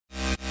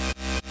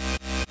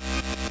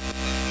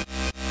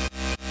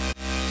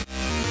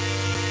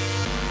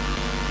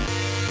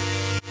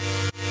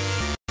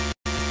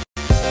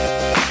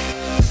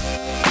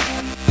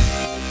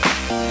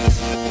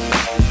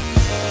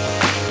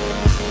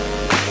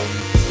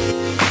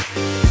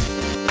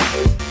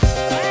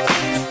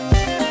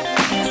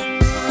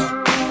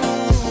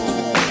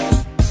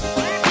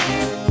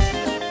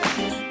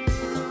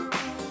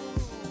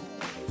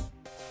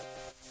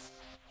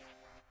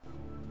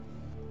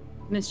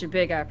Mr.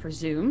 Big, I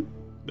presume.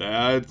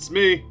 That's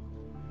me.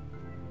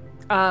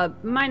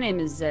 My name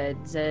is Zed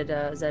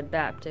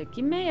Baptic.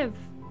 You may have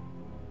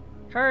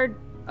heard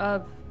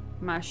of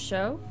my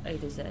show, A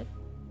to Z.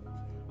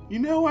 You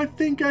know, I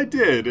think I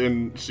did.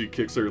 And she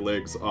kicks her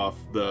legs off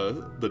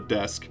the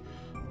desk,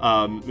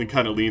 and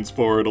kind of leans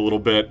forward a little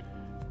bit.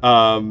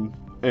 And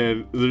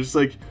there's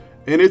like,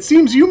 and it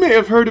seems you may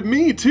have heard of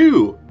me,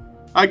 too.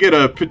 I get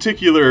a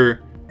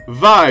particular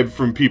vibe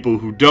from people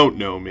who don't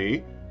know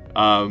me,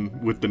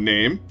 with the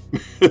name.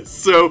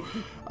 So,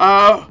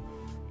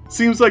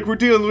 seems like we're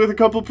dealing with a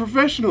couple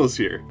professionals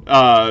here.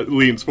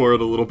 Leans forward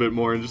a little bit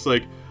more and just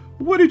like,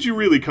 what did you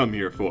really come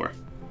here for?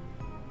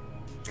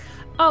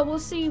 Oh, well,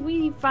 see,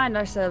 we find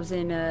ourselves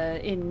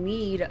in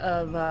need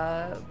of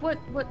what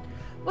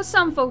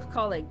some folks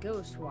call a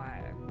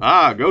Ghostwire.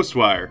 Ah,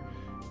 Ghostwire.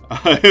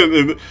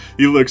 And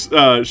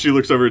she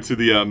looks over to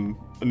the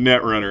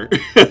Netrunner,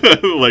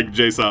 like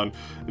JSON,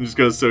 and just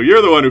goes, so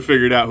you're the one who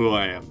figured out who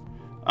I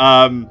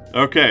am.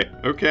 Okay.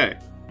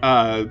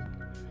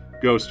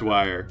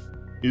 Ghostwire.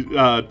 He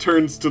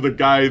turns to the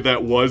guy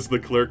that was the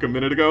clerk a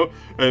minute ago,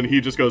 and he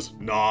just goes,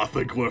 "Nah, I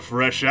think we're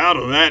fresh out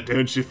of that,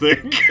 don't you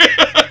think?"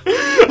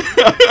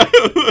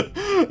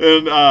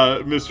 And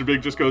Mr.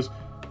 Big just goes,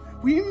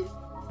 "We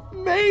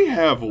may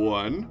have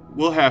one.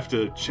 We'll have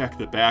to check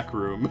the back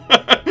room."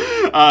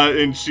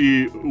 And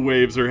she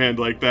waves her hand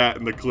like that,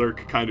 and the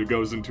clerk kind of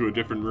goes into a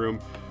different room.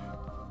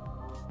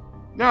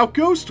 Now,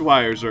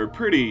 Ghostwires are a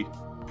pretty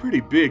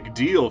big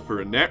deal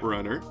for a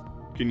Netrunner.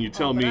 Can you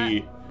tell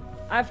me...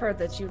 I've heard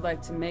that you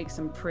like to make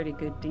some pretty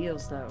good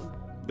deals, though.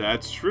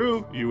 That's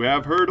true. You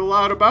have heard a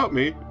lot about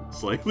me.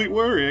 Slightly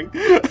worrying.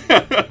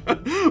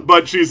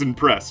 But she's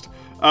impressed.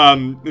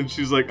 And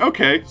she's like,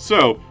 okay,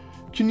 so,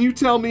 can you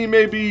tell me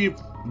maybe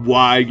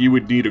why you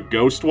would need a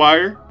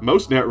Ghostwire?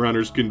 Most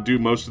Netrunners can do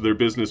most of their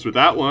business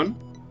without one.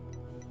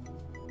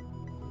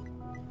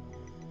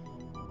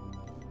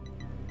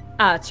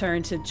 I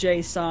turn to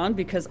JSON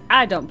because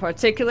I don't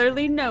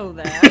particularly know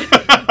that.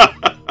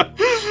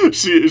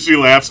 She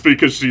laughs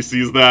because she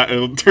sees that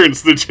and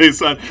turns to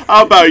JSON.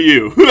 How about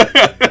you?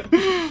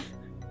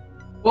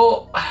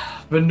 Well,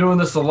 been doing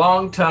this a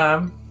long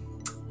time,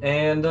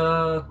 and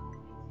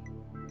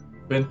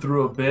been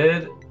through a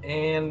bit,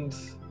 and,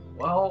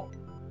 well,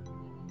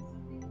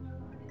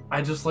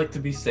 I just like to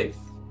be safe,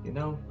 you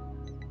know?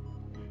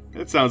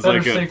 It sounds Better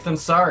like safe than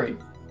sorry.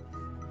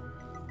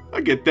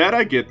 I get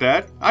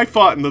that. I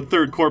fought in the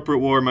Third Corporate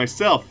War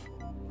myself.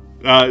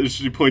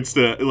 She points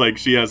to, like,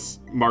 she has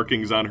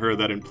markings on her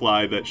that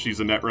imply that she's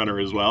a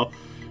Netrunner as well.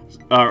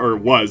 Or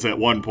was at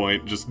one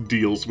point, just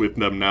deals with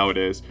them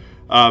nowadays.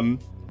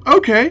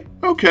 Okay.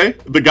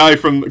 The guy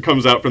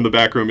comes out from the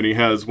back room and he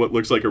has what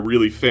looks like a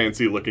really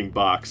fancy looking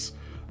box.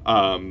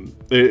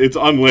 It's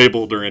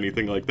unlabeled or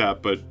anything like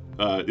that, but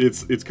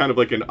it's kind of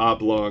like an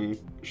oblong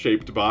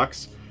shaped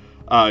box.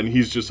 And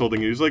he's just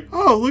holding it. He's like,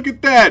 oh, look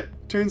at that!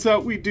 Turns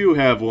out we do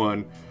have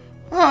one.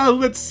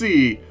 Let's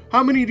see.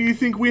 How many do you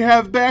think we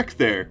have back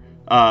there?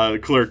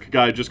 Clerk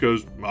guy just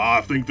goes,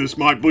 I think this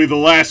might be the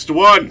last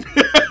one.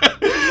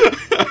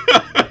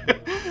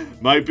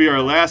 Might be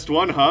our last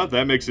one, huh?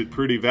 That makes it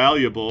pretty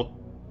valuable.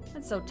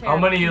 That's so terrible. How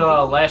many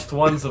last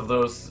ones of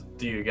those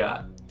do you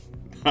got?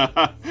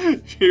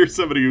 Here's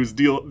somebody who's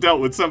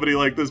dealt with somebody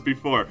like this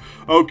before.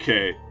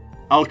 Okay,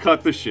 I'll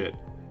cut the shit.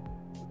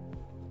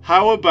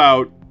 How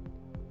about,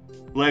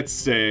 let's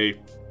say,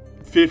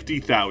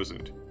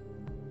 50,000?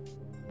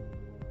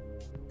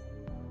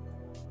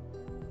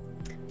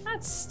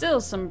 That's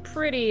still some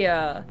pretty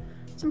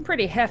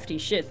hefty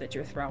shit that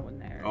you're throwing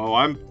there.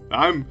 Oh,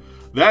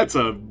 that's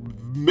a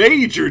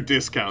major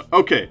discount.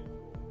 Okay.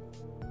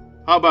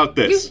 How about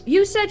this?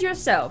 You said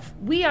yourself,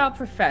 we are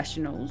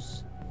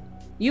professionals.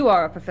 You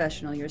are a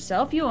professional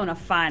yourself. You own a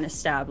fine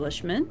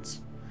establishment.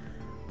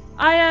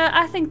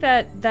 I think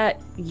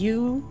that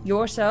you,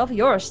 yourself,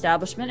 your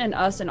establishment, and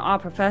us and our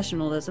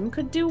professionalism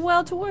could do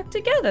well to work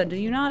together. Do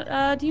you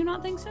not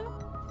think so?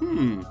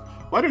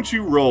 Why don't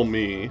you roll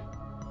me?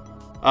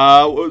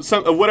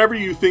 Whatever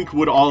you think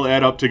would all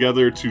add up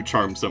together to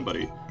charm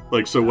somebody.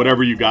 Like, so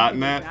whatever you got in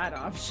that. That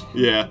option.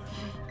 Yeah.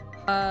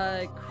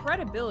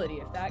 Credibility,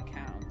 if that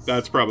counts.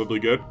 That's probably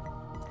good.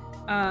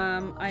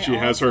 She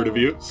has heard of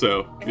you,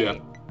 so, yeah.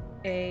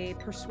 A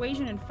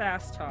persuasion and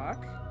fast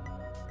talk.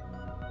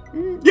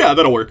 Yeah,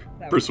 that'll work.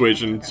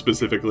 Persuasion, okay.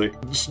 Specifically.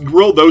 Just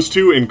roll those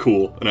two and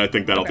cool, and I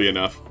think that'll be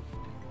enough.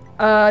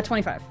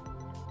 25.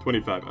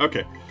 25,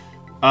 okay.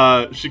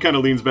 She kind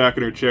of leans back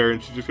in her chair,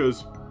 and she just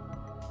goes,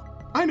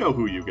 I know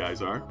who you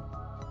guys are.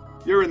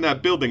 You're in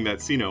that building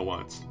that Sino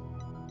wants.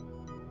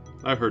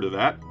 I've heard of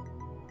that.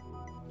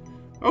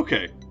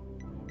 Okay,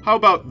 how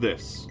about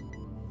this?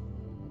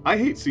 I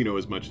hate Sino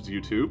as much as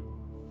you two.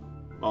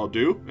 I'll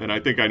do, and I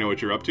think I know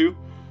what you're up to.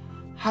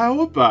 How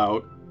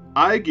about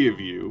I give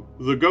you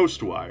the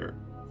Ghostwire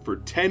for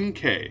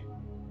 10K?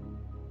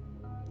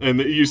 And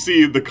you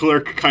see the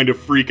clerk kind of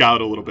freak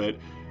out a little bit,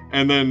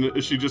 and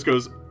then she just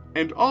goes,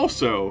 and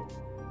also,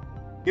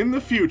 in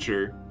the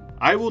future,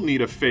 I will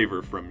need a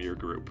favor from your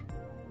group.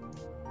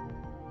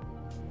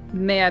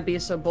 May I be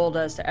so bold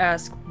as to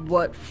ask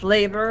what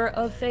flavor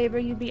of favor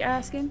you'd be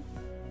asking?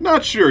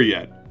 Not sure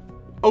yet.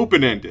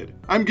 Open-ended.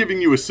 I'm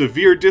giving you a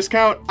severe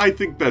discount. I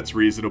think that's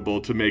reasonable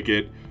to make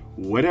it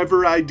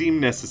whatever I deem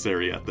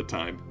necessary at the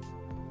time.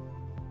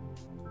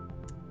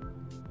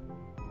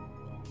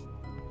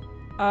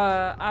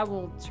 I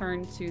will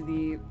turn to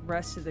the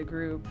rest of the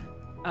group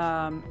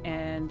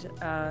and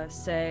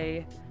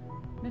say,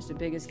 Mr.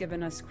 Big has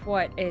given us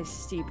quite a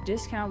steep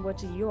discount. What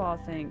do you all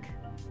think?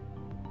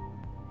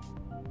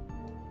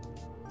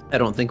 I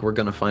don't think we're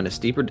gonna find a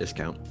steeper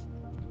discount.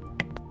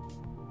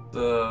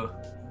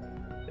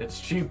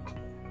 It's cheap.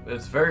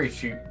 It's very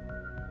cheap.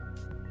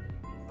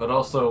 But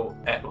also,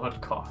 at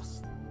what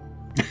cost?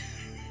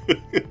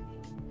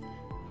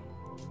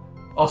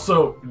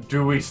 Also,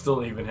 do we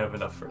still even have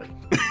enough for it?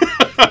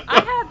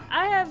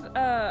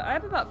 I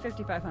have about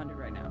 5,500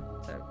 right now.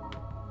 So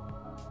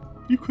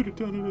You could have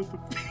done it at the...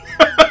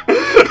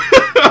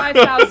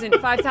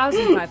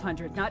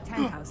 5,500, not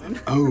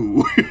 10,000.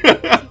 Oh.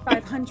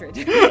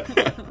 500.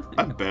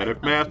 I'm bad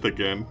at math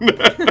again.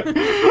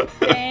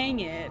 Dang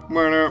it.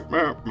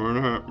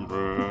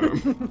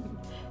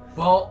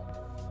 Well,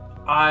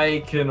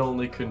 I can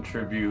only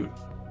contribute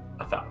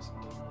 1,000.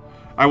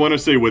 I want to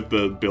say with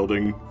the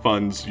building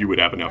funds, you would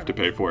have enough to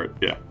pay for it.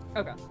 Yeah.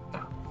 Okay.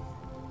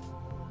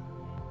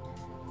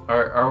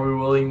 Are we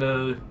willing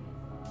to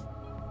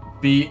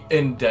be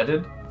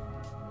indebted?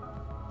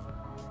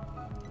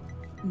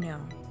 No.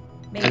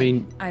 Maybe. I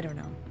mean, I don't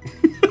know.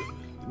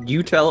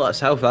 you tell us,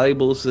 how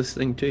valuable is this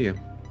thing to you?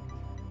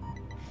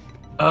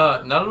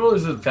 Not only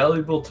is it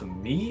valuable to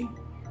me,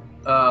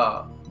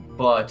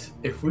 but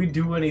if we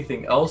do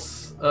anything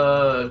else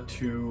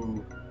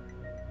to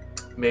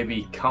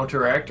maybe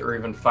counteract or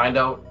even find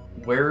out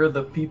where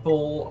the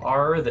people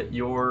are that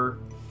you're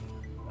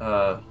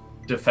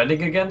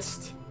defending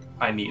against,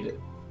 I need it.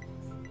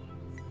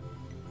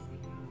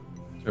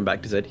 Turn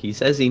back to Zed. He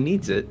says he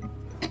needs it.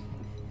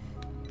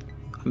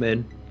 I'm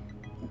in.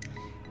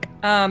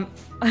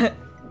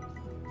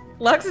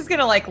 Lux is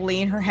gonna like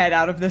lean her head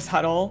out of this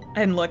huddle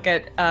and look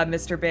at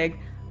Mr. Big.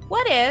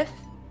 What if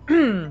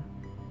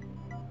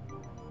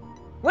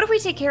we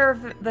take care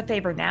of the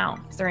favor now?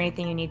 Is there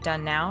anything you need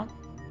done now?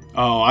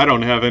 Oh, I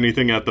don't have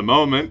anything at the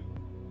moment.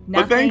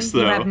 Nothing? But thanks,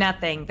 though. You have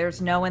nothing.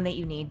 There's no one that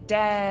you need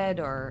dead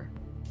or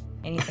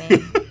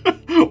anything.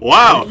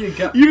 Wow,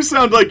 you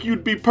sound like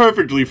you'd be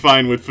perfectly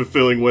fine with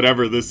fulfilling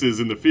whatever this is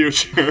in the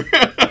future.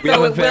 We So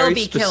have a it will very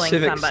be killing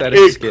specific somebody. set of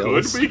It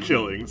skills. could be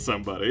killing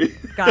somebody.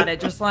 Got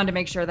it. Just wanted to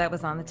make sure that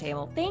was on the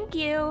table. Thank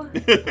you.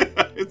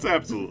 It's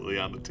absolutely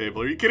on the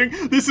table. Are you kidding?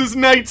 This is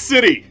Night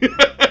City.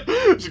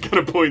 She kind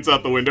of points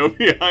out the window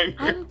behind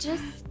her. I'm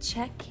just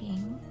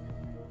checking.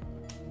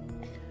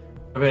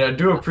 I mean, I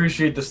do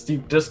appreciate the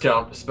steep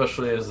discount,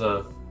 especially as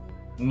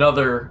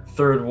another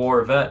Third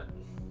War vet.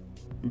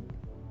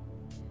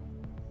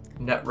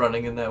 Net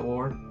running in that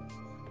war.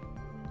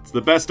 It's the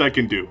best I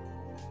can do.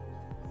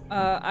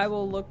 I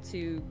will look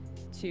to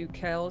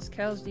Kels.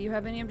 Kels, do you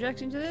have any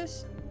objection to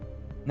this?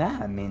 Nah,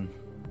 I mean,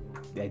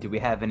 do we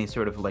have any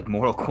sort of like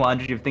moral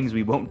quandary of things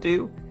we won't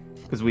do?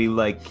 Because we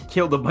like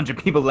killed a bunch of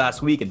people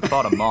last week and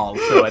fought them all,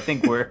 so I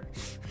think we're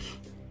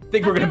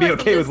gonna be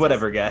okay with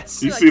whatever,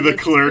 guys. You feel see like the this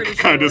is clerk pretty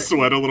kind of short.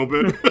 sweat a little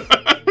bit.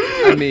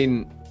 I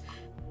mean,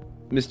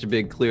 Mr.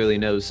 Big clearly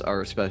knows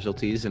our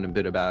specialties and a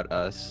bit about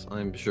us.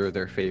 I'm sure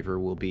their favor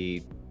will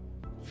be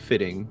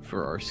fitting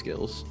for our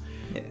skills.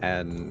 Yeah.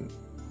 And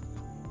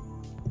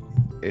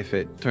if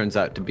it turns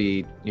out to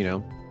be,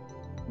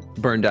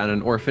 burn down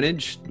an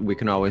orphanage, we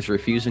can always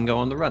refuse and go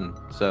on the run.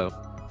 So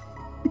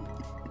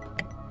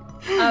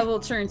I will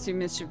turn to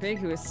Mr. Big,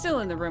 who is still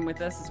in the room with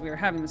us as we were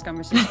having this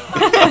conversation.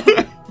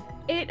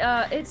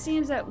 It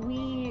seems that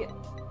we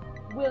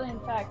will in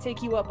fact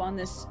take you up on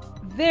this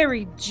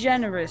very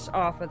generous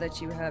offer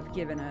that you have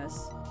given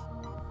us.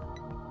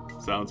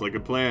 Sounds like a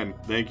plan.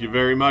 Thank you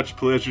very much.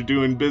 Pleasure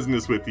doing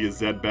business with you,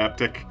 Zed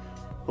Baptic.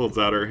 Holds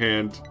out her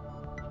hand.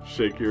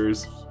 Shake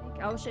yours.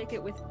 I'll shake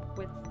it with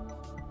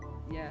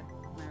yeah.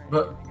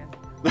 But-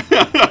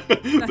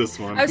 This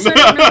one. I was trying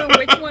to remember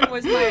which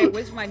one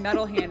was my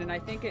metal hand, and I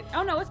think it.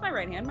 Oh no, it's my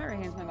right hand. My right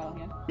hand's my metal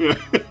hand. Yeah.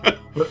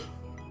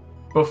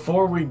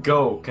 Before we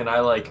go, can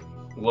I like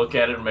look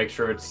at it and make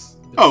sure it's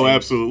Oh, seems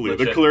absolutely. The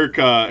legit? clerk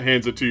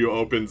hands it to you,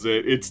 opens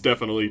it. It's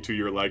definitely to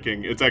your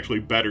liking. It's actually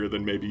better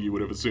than maybe you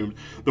would have assumed.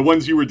 The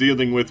ones you were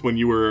dealing with when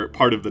you were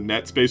part of the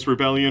Netspace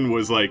Rebellion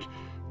was like,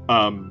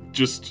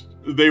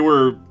 they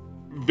were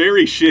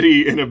very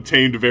shitty and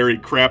obtained very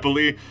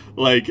crappily.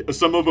 Like,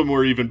 some of them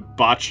were even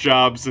botch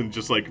jobs and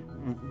just like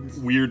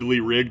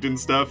weirdly rigged and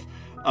stuff.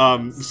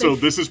 So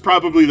this is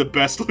probably the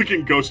best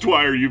looking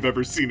Ghostwire you've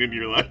ever seen in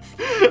your life.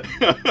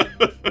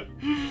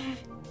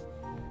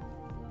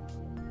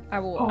 I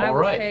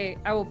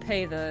will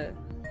pay the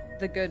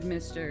good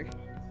Mr.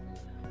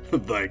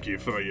 Thank you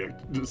for your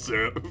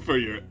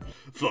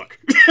fuck.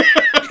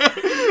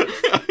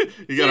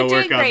 You gotta You're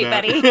work doing on great,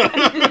 that.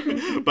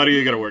 buddy. Buddy,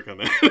 you gotta work on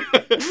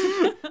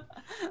that.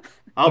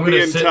 I'll I'm be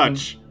gonna in sit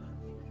touch.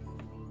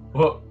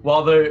 Well,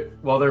 while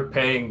they're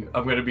paying,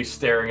 I'm gonna be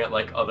staring at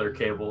like other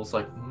cables,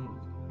 like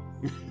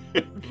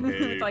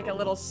With like a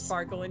little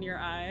sparkle in your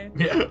eye.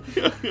 Yeah.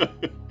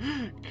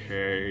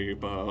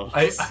 Cables.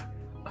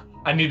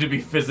 I need to be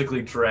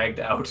physically dragged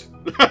out.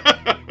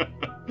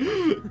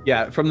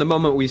 Yeah, from the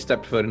moment we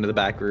stepped foot into the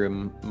back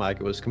room,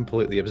 Micah was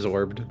completely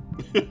absorbed.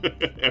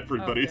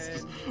 Everybody's Okay.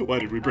 just, why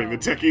did we bring the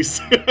techies?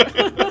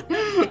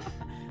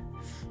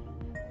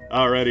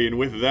 Alrighty, and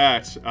with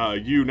that,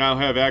 you now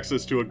have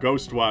access to a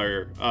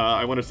Ghostwire.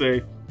 I want to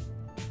say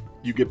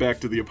you get back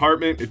to the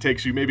apartment. It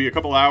takes you maybe a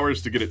couple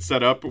hours to get it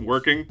set up and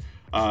working.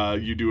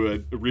 You do a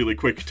really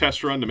quick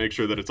test run to make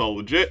sure that it's all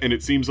legit, and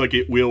it seems like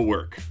it will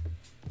work.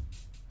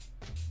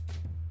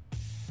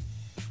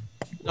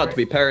 Not to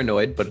be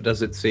paranoid, but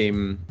does it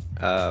seem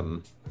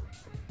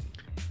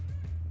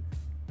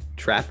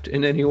trapped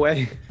in any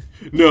way?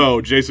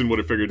 No, Jason would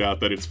have figured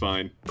out that it's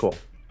fine. Cool.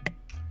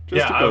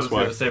 Just a I was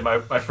Ghostwire. gonna say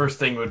my first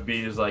thing would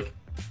be is like,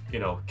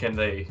 do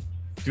they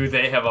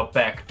have a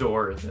back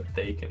door that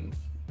they can?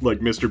 Like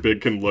Mr.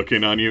 Big can look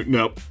in on you.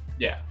 Nope.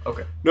 Yeah.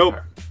 Okay. Nope.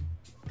 Alright.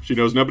 She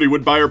knows nobody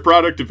would buy her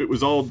product if it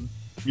was all,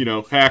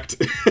 hacked.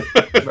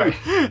 Right.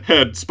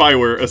 Had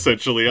spyware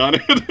essentially on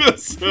it.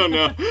 So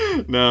no,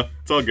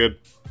 it's all good.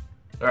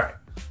 All right.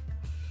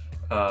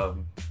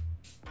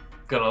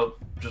 Gonna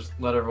just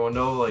let everyone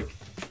know,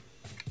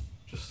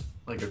 just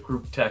like a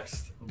group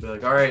text. I'll be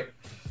like, all right,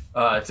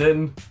 it's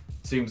in.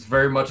 Seems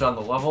very much on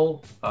the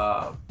level.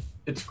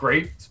 It's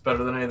great. It's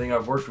better than anything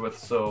I've worked with.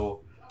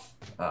 So,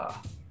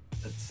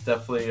 it's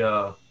definitely.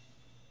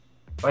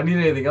 If I need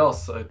anything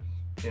else,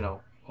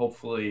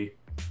 hopefully,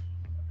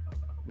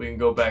 we can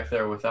go back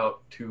there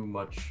without too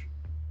much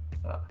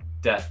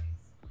debt.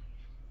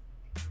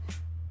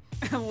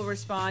 I will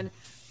respond.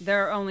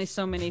 There are only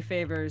so many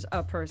favors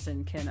a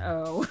person can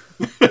owe. ...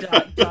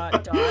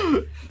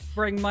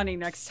 Bring money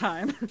next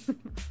time.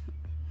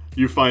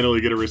 You finally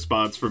get a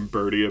response from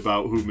Birdie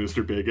about who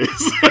Mr. Big is.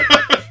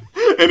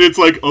 And it's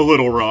like a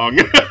little wrong.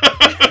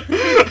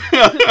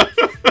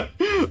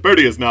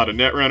 Birdie is not a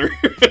Netrunner.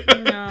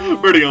 No.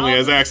 Birdie only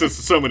has access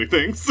to so many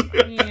things.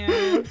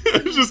 Yeah.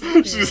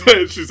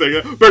 She's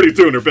like, Birdie's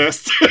doing her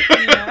best.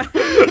 Yeah.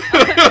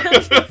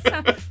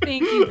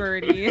 Thank you,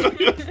 Birdie.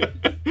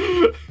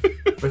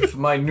 With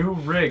my new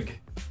rig,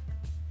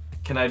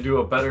 can I do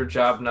a better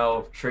job now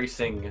of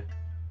tracing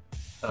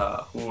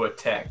who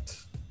attacked?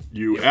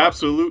 You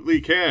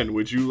absolutely can.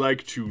 Would you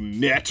like to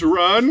net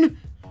run?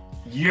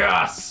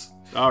 Yes!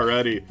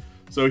 Alrighty.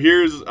 So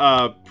here's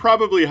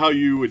probably how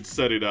you would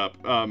set it up,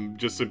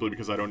 just simply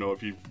because I don't know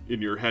if you,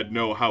 in your head,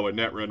 know how a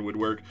net run would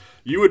work.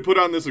 You would put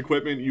on this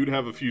equipment, you'd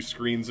have a few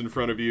screens in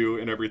front of you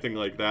and everything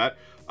like that.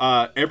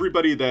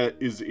 Everybody that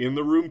is in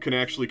the room can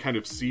actually kind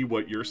of see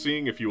what you're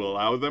seeing if you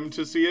allow them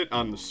to see it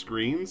on the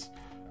screens.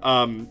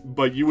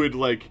 But you would,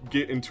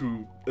 get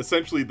into,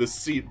 essentially, the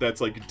seat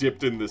that's,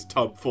 dipped in this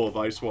tub full of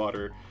ice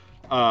water.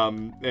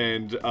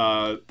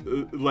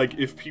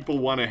 If people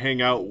want to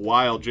hang out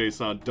while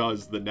JSON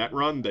does the net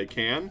run, they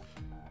can.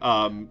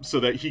 So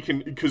that he can,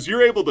 because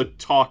you're able to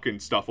talk and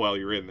stuff while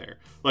you're in there.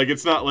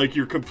 It's not like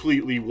you're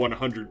completely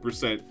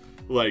 100%,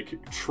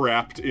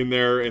 trapped in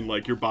there and,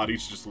 your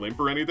body's just limp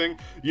or anything.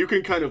 You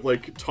can kind of,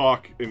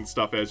 talk and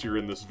stuff as you're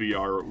in this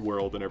VR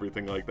world and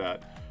everything like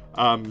that.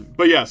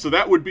 But yeah, so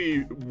that would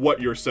be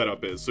what your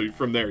setup is. So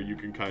from there, you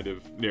can kind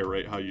of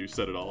narrate how you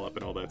set it all up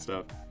and all that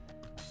stuff.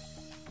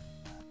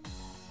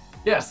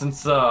 Yeah,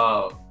 since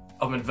I'm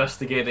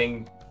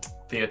investigating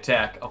the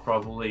attack, I'll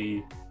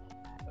probably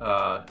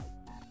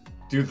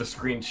do the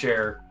screen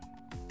share.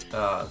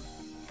 So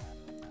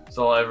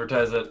I'll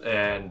advertise it,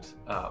 and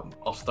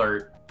I'll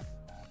start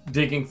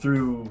digging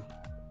through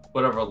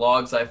whatever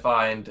logs I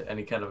find,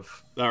 any kind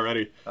of...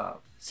 Alrighty.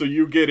 So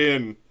you get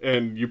in,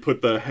 and you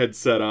put the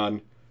headset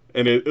on,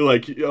 and it,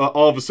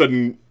 all of a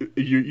sudden,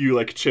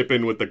 you chip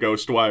in with the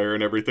Ghostwire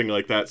and everything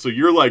like that. So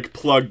you're,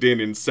 plugged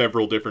in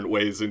several different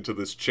ways into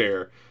this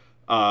chair.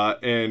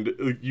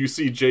 And you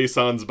see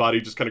Jason's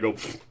body just kind of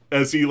go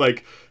as he,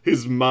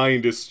 his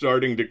mind is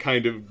starting to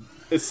kind of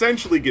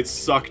essentially get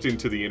sucked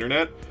into the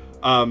internet.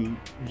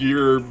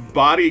 Your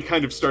body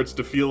kind of starts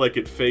to feel like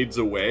it fades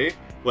away.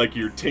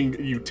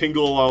 You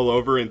tingle all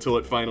over until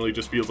it finally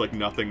just feels like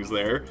nothing's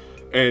there.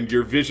 And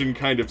your vision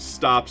kind of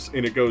stops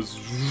and it goes,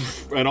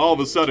 and all of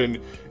a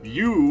sudden,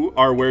 you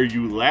are where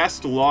you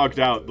last logged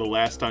out the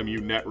last time you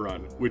net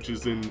run, which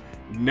is in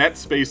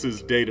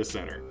Netspace's data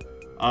center.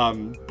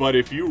 But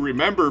if you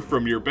remember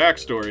from your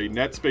backstory,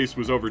 Netspace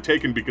was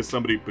overtaken because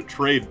somebody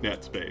betrayed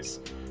Netspace.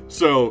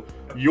 So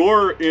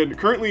you're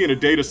currently in a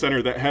data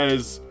center that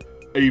has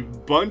a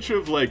bunch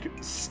of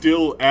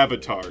still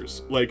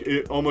avatars,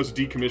 almost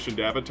decommissioned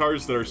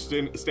avatars that are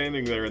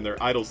standing there in their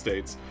idle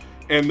states.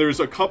 And there's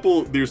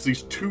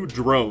these two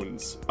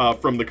drones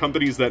from the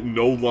companies that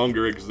no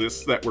longer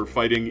exist that were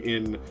fighting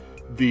in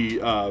the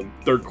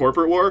Third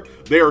Corporate War.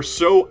 They are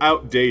so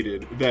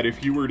outdated that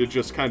if you were to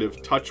just kind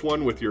of touch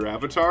one with your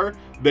avatar,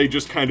 they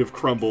just kind of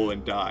crumble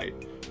and die.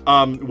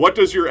 What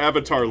does your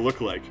avatar look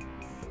like?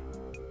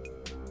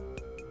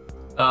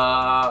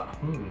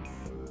 I'm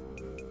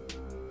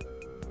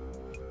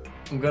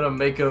gonna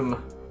make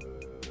him...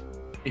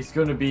 He's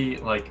gonna be,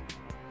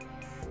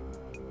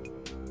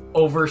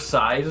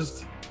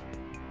 oversized,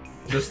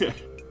 just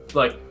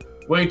like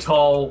way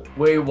tall,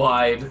 way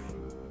wide.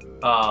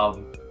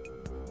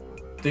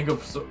 Think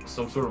of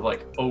some sort of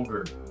like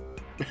ogre.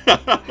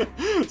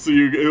 So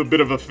you a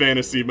bit of a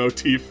fantasy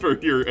motif for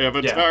your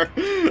avatar.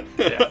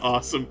 Yeah.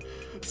 Awesome.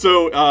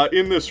 So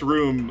in this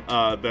room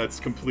that's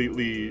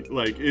completely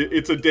like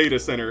it's a data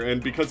center,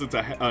 and because it's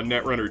a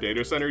Netrunner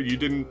data center, you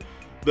didn't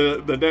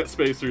the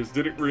Netspacers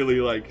didn't really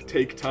like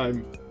take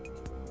time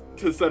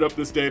to set up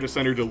this data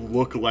center to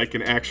look like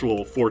an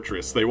actual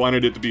fortress. They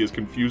wanted it to be as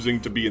confusing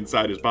to be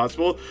inside as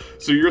possible.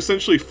 So you're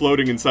essentially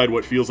floating inside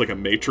what feels like a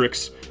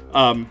matrix,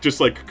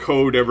 just like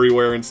code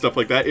everywhere and stuff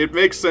like that. It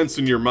makes sense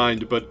in your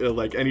mind, but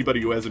like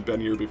anybody who hasn't been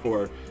here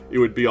before, it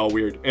would be all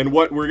weird. And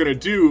what we're gonna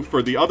do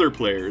for the other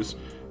players,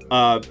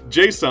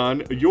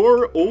 JSON,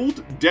 your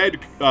old dead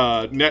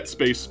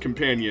Netspace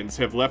companions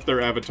have left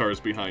their avatars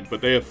behind, but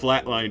they have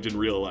flatlined in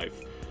real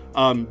life.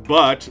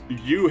 But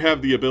you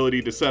have the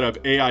ability to set up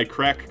AI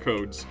crack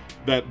codes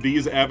that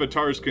these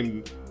avatars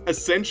can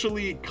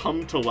essentially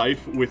come to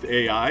life with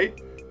AI,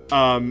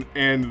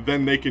 and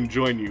then they can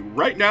join you.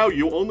 Right now,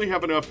 you only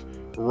have enough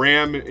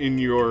RAM in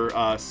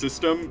your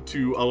system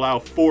to allow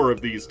 4 of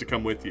these to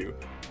come with you.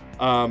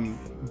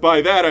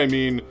 By that, I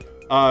mean,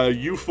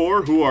 you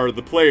 4, who are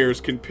the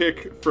players, can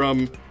pick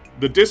from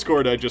the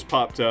Discord I just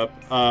popped up.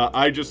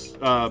 I just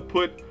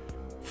put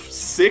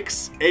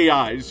 6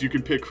 AIs. You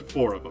can pick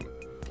 4 of them.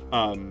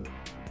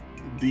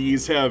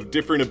 These have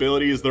different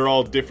abilities. They're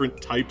all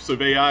different types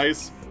of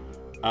AIs.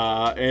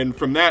 And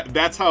from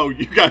that's how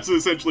you guys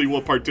essentially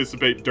will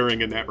participate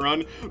during a net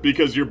run,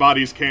 because your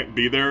bodies can't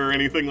be there or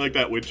anything like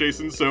that with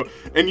JSON. So,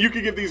 and you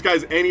can give these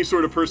guys any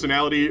sort of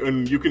personality,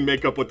 and you can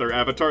make up what their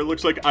avatar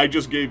looks like. I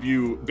just gave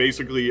you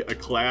basically a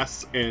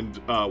class and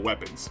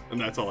weapons,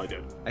 and that's all I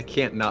did. I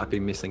can't not be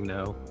missing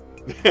no.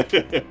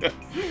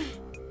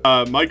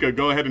 Micah,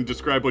 go ahead and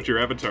describe what your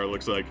avatar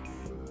looks like.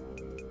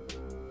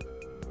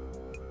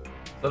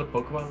 Is that a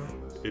Pokemon?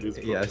 It is.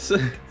 Yes.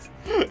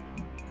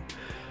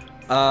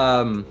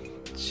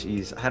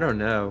 Jeez, I don't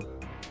know.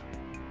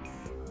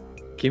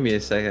 Give me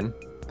a second.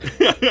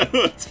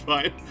 That's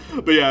fine.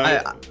 But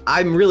yeah,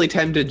 I'm really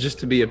tempted just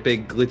to be a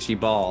big glitchy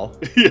ball.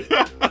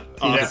 Yeah,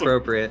 Seems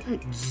appropriate.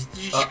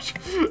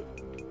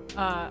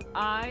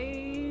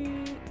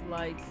 I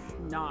like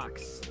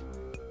Nox.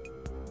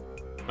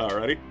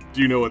 Alrighty.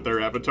 Do you know what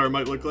their avatar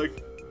might look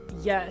like?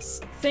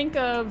 Yes. Think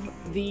of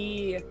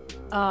the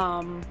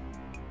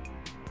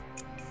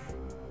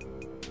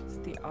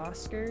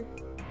Oscar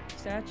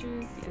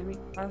statue?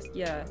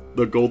 Yeah.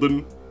 The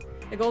golden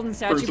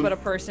statue, person? but a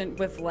person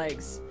with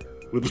legs.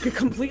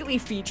 Completely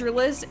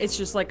featureless. It's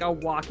just like a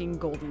walking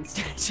golden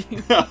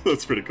statue.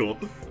 That's pretty cool.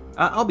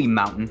 I'll be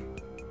Mountain.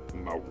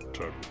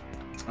 Mountain.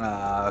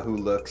 Who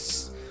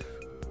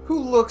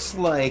looks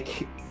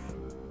like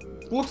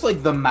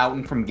the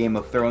Mountain from Game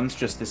of Thrones,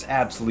 just this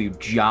absolute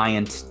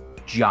giant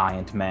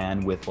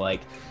man with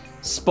like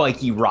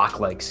spiky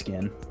rock-like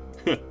skin.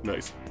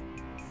 Nice.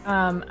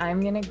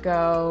 I'm gonna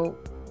go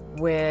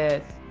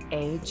with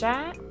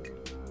Ajax.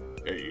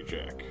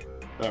 Ajax.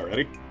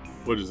 Alrighty.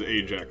 What does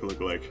Ajax look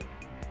like?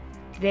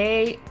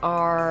 They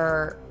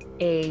are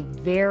a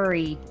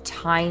very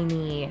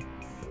tiny,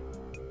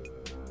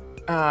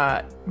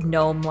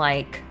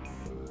 gnome-like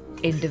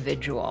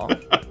individual.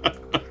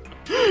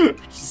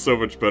 So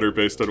much better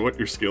based on what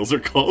your skills are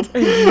called.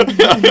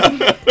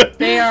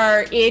 They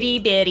are itty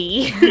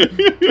bitty.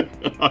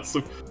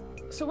 Awesome.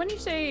 So when you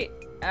say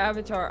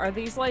avatar, are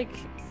these like,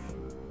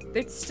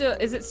 is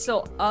it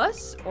still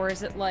us, or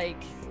is it like?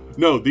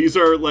 No, these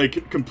are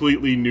like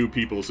completely new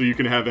people, so you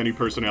can have any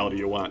personality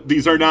you want.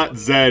 These are not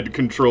Zed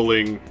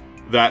controlling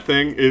that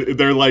thing.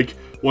 They're like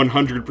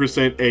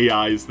 100%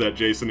 AIs that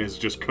Jason has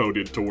just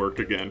coded to work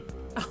again.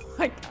 Oh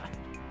my god.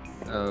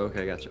 Oh,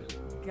 okay, gotcha.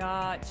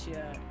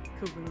 Gotcha.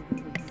 Cool.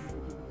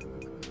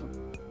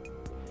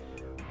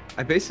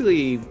 I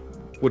basically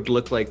would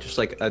look like just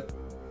like a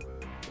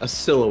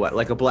silhouette,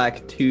 like a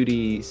black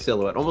 2D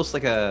silhouette, almost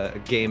like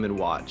a Game &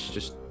 Watch,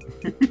 just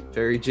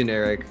very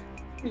generic.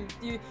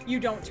 You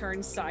don't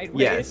turn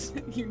sideways. Yes.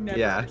 You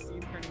never see you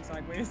turning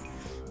sideways.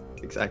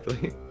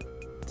 Exactly.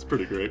 It's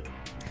pretty great.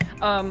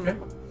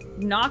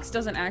 Nox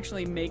doesn't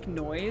actually make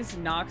noise.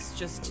 Nox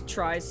just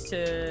tries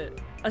to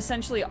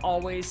essentially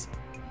always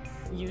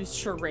use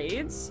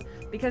charades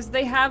because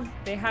they have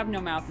no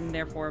mouth and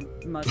therefore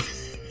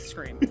must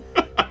scream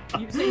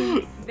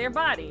using their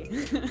body.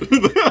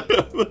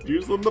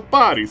 Using the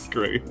body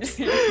screams.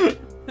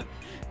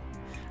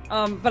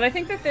 But I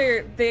think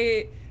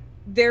that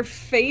their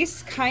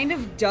face kind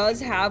of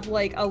does have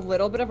like a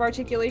little bit of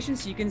articulation,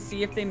 so you can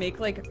see if they make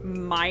like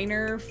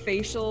minor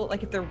facial,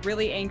 like if they're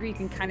really angry, you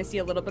can kind of see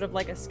a little bit of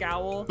like a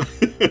scowl,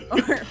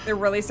 or if they're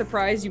really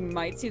surprised, you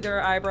might see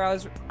their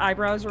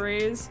eyebrows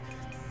raise.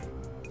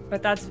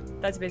 But that's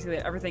basically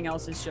it. Everything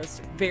else is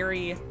just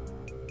very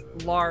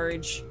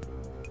large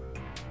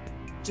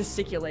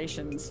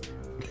gesticulations,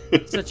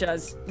 such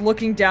as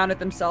looking down at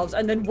themselves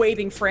and then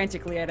waving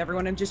frantically at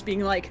everyone and just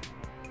being like.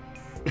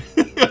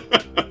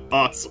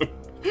 Awesome.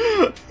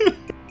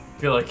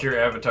 feel like your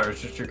avatar is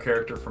just your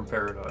character from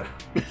Paranoia.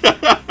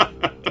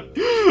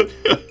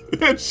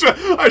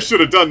 I should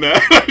have done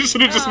that. I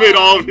should have just made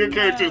all of your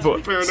characters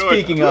from Paranoia.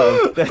 Speaking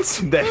of,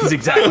 that is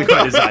exactly what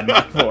I designed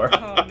mine for.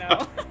 Oh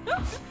no.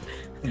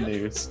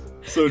 News.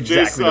 So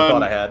Exactly the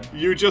thought I Jason,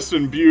 had. you just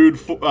imbued.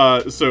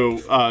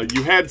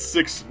 You had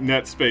 6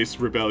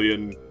 Netspace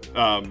Rebellion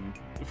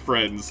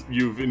friends.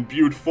 You've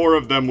imbued 4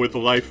 of them with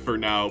life for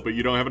now, but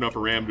you don't have enough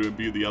RAM to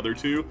imbue the other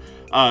 2.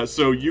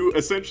 So you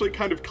essentially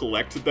kind of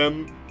collect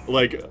them,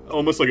 like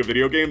almost like a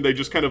video game. They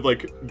just kind of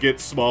like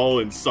get small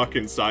and suck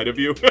inside of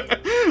you.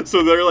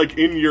 So they're like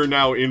in your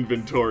now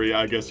inventory,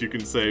 I guess you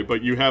can say.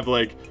 But you have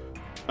like,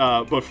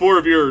 but 4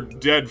 of your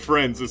dead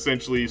friends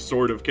essentially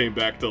sort of came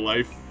back to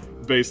life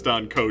based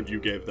on code you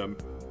gave them.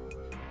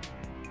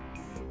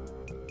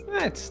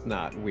 That's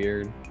not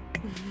weird.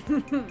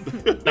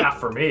 Not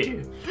for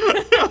me.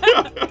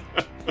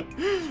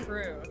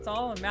 True. It's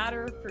all a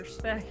matter of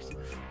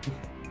perspective.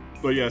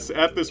 But yes,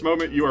 at this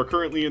moment, you are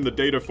currently in the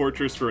data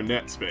fortress for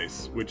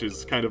Netspace, which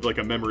is kind of like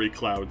a memory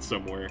cloud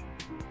somewhere.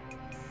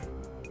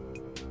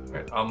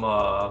 Alright, I'm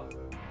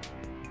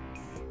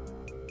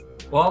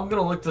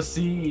gonna look to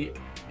see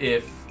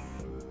if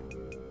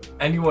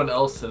anyone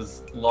else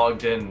has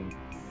logged in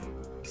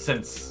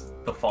since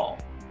the fall.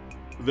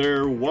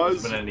 There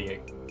was There's been any...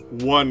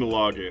 one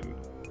login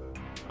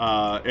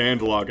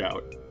and log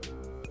out.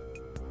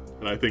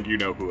 And I think you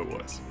know who it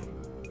was.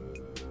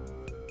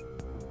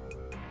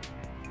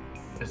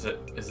 Is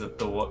it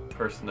the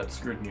person that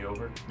screwed me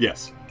over?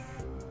 Yes.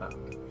 Oh.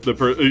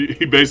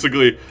 He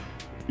basically,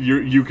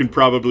 you can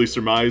probably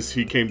surmise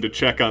he came to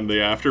check on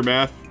the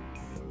aftermath,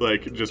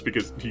 like just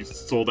because he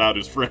sold out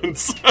his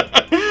friends,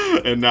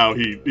 and now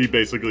he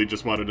basically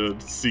just wanted to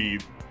see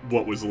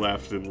what was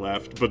left and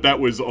left. But that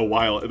was a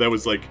while. That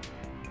was like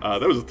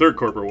that was the 3rd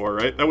corporate war,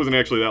 right? That wasn't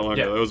actually that long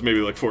ago. That was maybe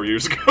like 4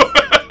 years ago.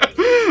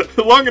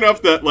 Long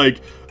enough that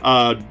like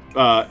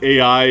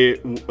AI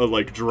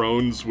like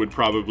drones would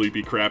probably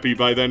be crappy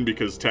by then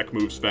because tech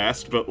moves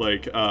fast, but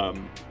like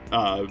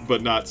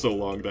but not so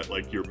long that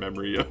like your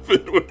memory of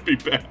it would be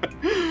bad.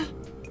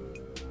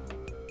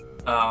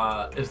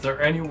 Is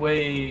there any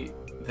way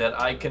that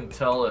I can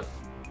tell if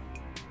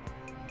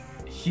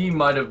he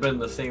might have been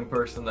the same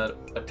person that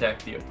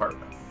attacked the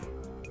apartment?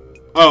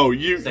 Oh,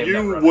 you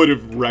Netrunner. would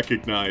have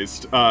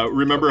recognized.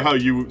 Remember how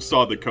you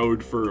saw the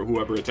code for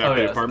whoever attacked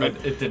the yes,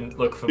 apartment? It didn't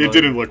look familiar. It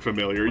didn't look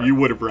familiar. Right. You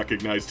would have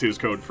recognized his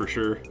code for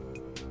sure.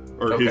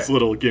 Or his Okay.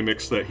 little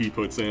gimmicks that he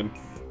puts in.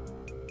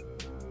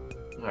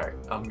 Alright,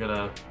 I'm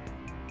gonna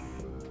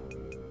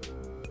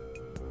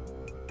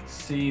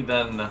see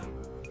then.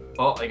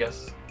 Well, I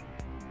guess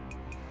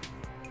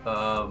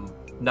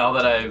now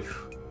that I've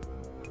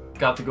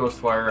got the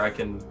Ghostwire, I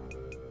can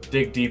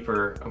dig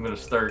deeper. I'm gonna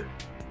start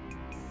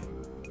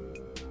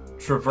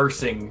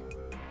traversing,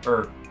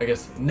 or I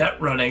guess net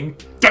running,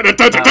 Dun, dun,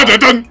 dun, dun, dun,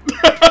 dun.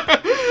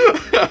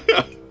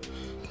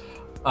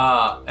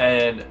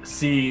 and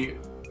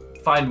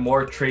find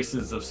more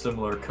traces of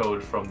similar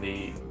code from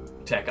the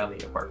attack on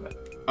the apartment.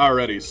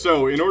 Alrighty,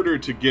 so in order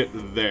to get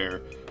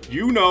there,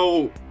 you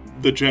know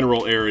the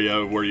general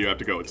area where you have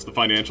to go. It's the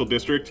financial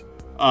district.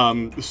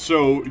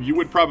 So you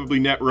would probably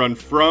net run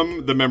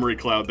from the memory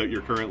cloud that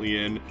you're currently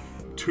in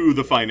to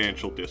the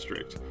financial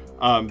district.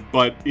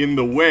 But in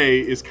the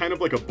way is kind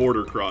of like a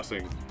border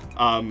crossing.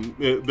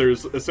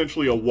 There's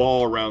essentially a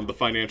wall around the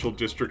financial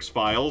district's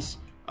files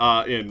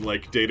in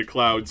like data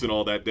clouds and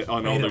all that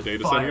on all their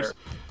data centers.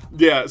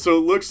 Yeah, so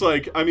it looks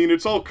like, I mean,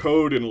 it's all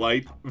code and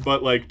light,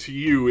 but like to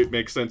you, it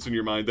makes sense in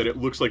your mind that it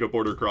looks like a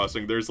border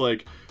crossing. There's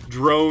like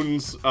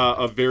drones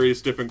of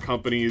various different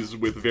companies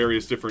with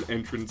various different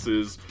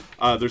entrances.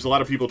 There's a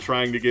lot of people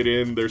trying to get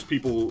in. There's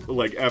people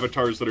like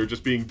avatars that are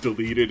just being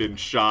deleted and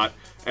shot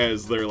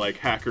as they're like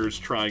hackers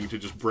trying to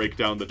just break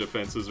down the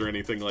defenses or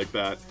anything like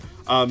that.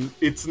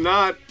 It's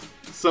not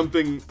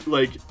something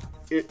like,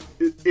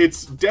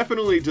 it's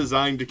definitely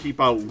designed to keep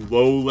out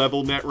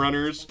low-level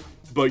netrunners,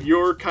 but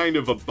you're kind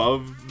of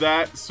above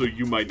that, so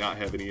you might not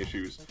have any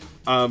issues.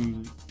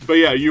 But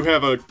yeah, you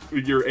have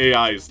your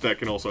AIs that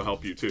can also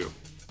help you too.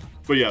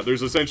 But yeah,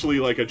 there's essentially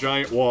like a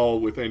giant wall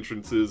with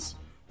entrances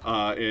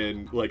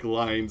and like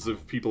lines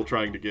of people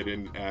trying to get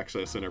in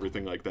access and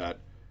everything like that.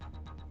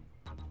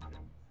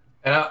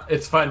 And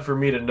it's fine for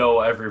me to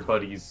know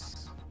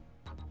everybody's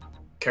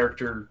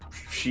character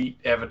sheet,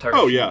 avatar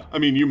Oh sheet. yeah, I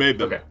mean, you made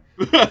them. Okay.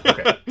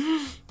 Okay.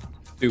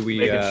 Do we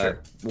Making sure.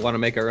 want to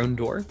make our own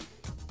door?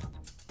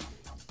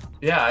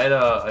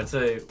 Yeah, I'd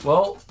say,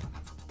 well,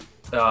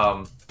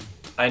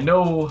 I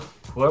know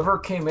whoever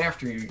came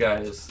after you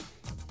guys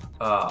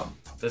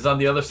is on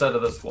the other side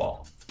of this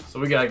wall, so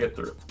we gotta get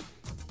through.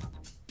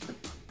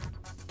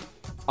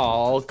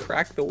 I'll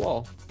crack the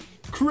wall.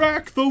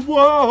 Crack the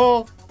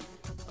wall!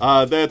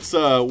 That's,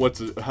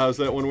 how's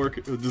that one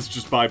work? This is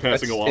just bypassing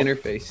That's a wall.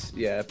 interface,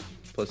 yeah,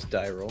 plus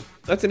die roll.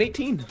 That's an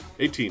 18.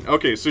 18.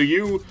 Okay, so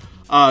you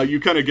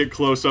kind of get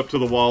close up to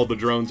the wall. The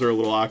drones are a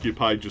little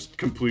occupied, just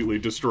completely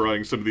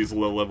destroying some of these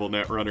low-level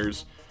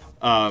netrunners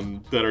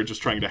that are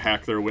just trying to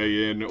hack their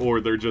way in,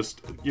 or they're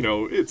just, you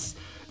know, it's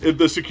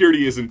the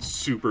security isn't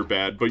super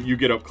bad, but you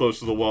get up close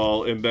to the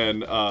wall, and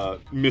then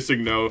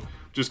Missing No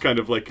just kind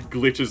of like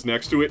glitches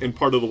next to it, and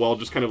part of the wall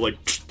just kind of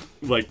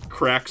like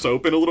cracks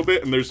open a little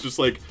bit, and there's just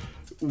like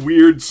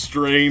weird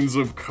strains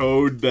of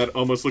code that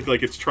almost look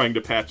like it's trying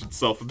to patch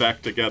itself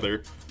back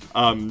together.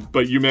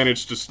 But you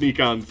managed to sneak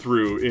on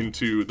through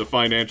into the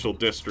financial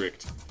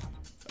district.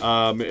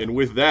 And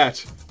with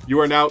that, you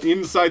are now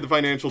inside the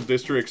financial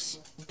district's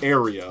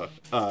area,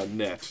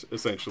 net,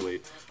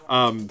 essentially.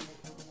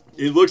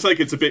 It looks like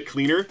it's a bit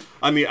cleaner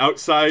on the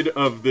outside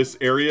of this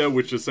area,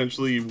 which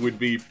essentially would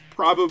be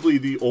probably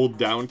the old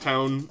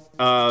downtown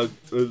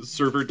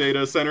server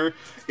data center.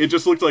 It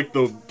just looked like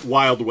the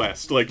Wild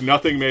West. Like,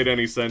 nothing made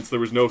any sense. There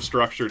was no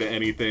structure to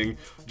anything.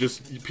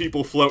 Just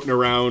people floating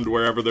around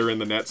wherever they're in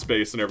the net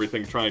space and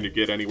everything, trying to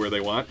get anywhere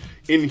they want.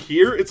 In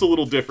here, it's a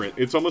little different.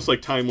 It's almost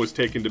like time was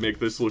taken to make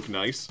this look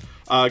nice.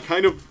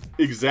 Kind of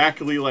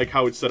exactly like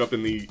how it's set up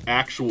in the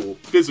actual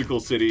physical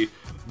city.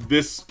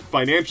 This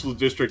financial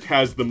district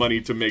has the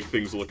money to make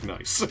things look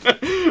nice.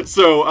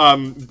 So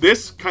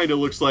this kind of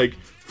looks like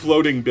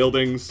floating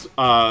buildings.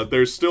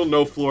 There's still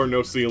no floor,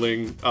 no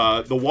ceiling.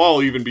 The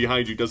wall even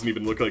behind you doesn't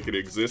even look like it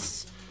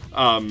exists.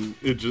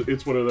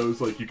 It's one of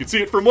those, like, you can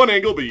see it from one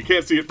angle, but you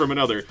can't see it from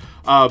another.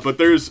 But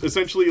there's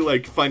essentially,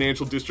 like,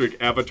 financial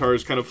district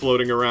avatars kind of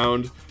floating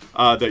around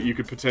that you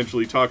could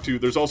potentially talk to.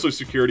 There's also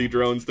security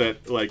drones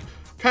that, like,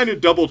 kind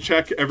of double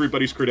check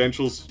everybody's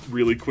credentials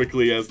really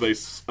quickly as they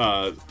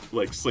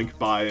like slink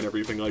by and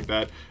everything like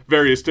that.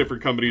 Various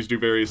different companies do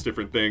various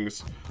different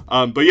things.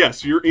 But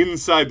yes, you're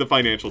inside the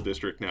financial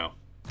district now.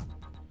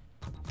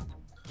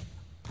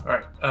 All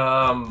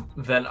right.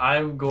 Then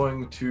I'm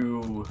going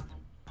to,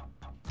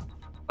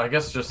 I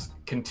guess, just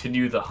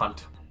continue the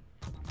hunt.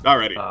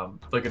 Alrighty.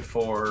 Looking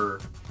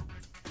for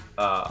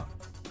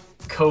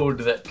code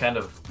that kind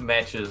of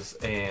matches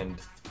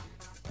and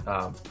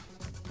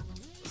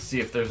see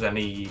if there's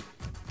any,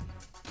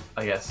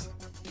 I guess,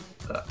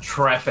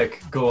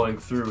 traffic going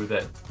through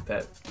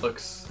that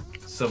looks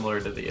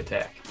similar to the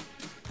attack.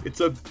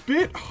 It's a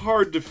bit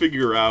hard to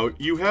figure out.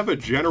 You have a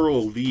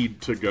general lead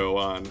to go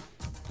on.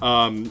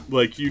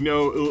 Like, you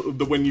know,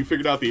 when you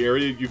figured out the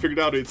area, you figured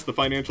out it's the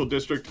financial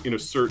district in a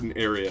certain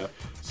area.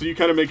 So you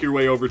kind of make your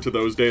way over to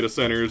those data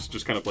centers,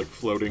 just kind of like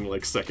floating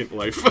like Second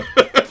Life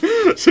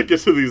to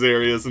get to these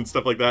areas and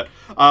stuff like that.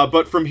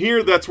 But from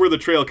here, that's where the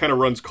trail kind of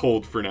runs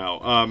cold for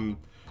now.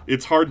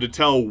 It's hard to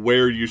tell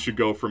where you should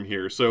go from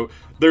here. So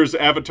there's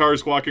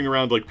avatars walking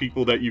around, like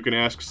people that you can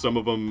ask. Some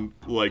of them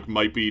like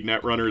might be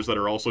netrunners that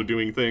are also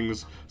doing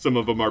things. Some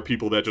of them are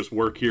people that just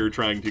work here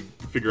trying to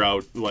figure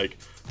out like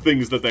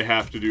things that they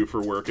have to do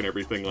for work and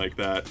everything like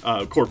that.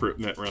 Corporate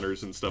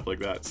netrunners and stuff like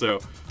that. So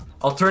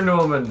I'll turn to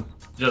him and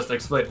just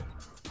explain.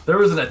 There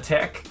was an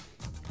attack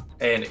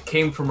and it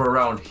came from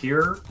around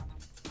here,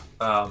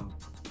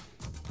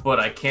 but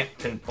I can't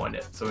pinpoint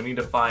it. So we need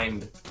to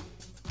find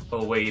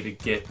a way to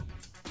get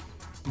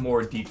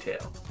more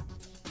detail.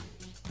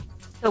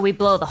 So we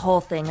blow the whole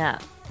thing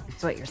up.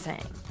 That's what you're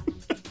saying.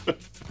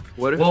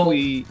 What if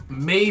we...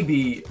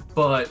 Maybe,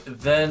 but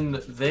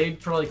then they'd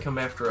probably come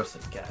after us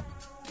again.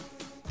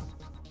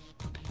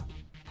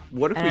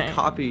 What if we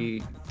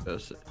copy... Oh,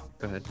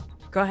 go ahead.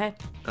 Go ahead.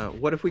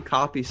 What if we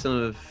copy some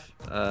of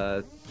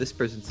this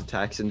person's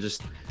attacks and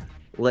just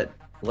let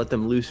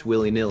them loose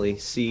willy-nilly,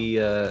 see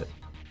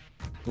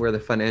where the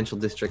financial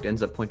district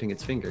ends up pointing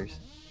its fingers?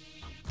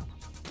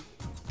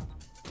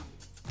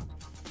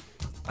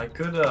 I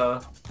could,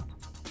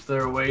 is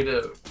there a way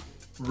to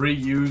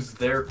reuse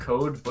their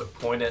code but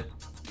point it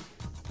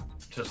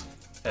just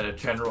at a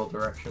general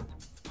direction?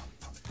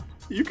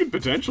 you could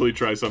potentially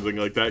try something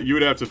like that. You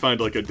would have to find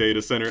like a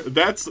data center.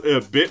 That's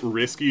a bit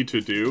risky to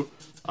do.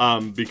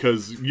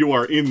 Because you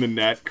are in the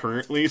net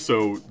currently,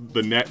 so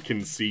the net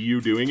can see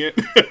you doing it.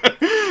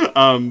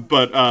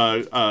 But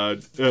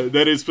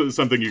that is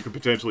something you could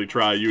potentially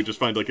try. You would just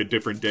find like a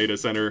different data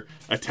center,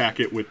 attack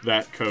it with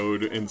that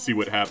code, and see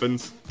what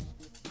happens.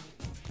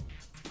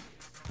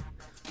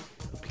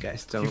 Hope you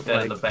guys don't keep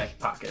that in the back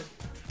pocket.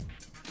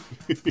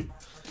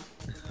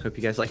 Hope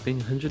you guys like being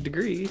 100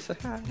 degrees.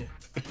 Yeah.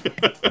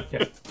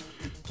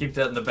 Keep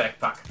that in the back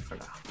pocket for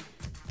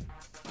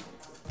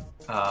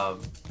now.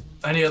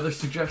 Any other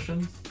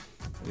suggestions?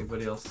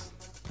 Anybody else?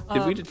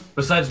 Did we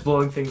Besides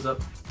blowing things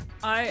up?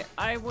 I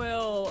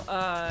will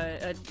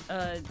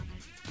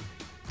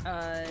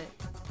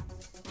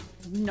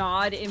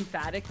nod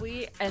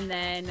emphatically and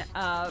then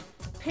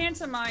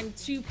pantomime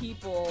two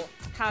people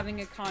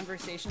having a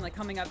conversation, like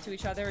coming up to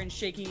each other and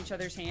shaking each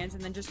other's hands,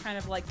 and then just kind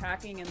of like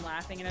talking and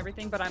laughing and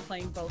everything, but I'm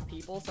playing both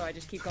people, so I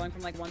just keep going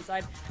from like one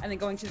side and then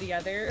going to the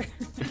other.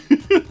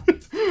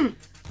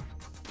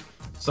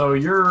 So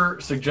you're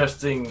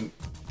suggesting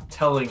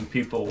telling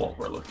people what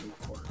we're looking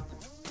for?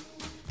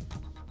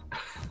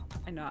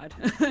 I nod.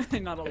 I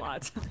nod a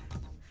lot.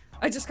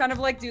 I just kind of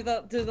like do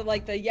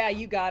the yeah,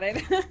 you got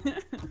it.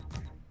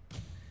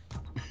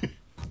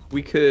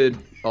 We could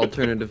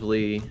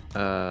alternatively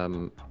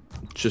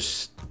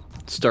just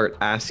start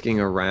asking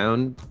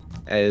around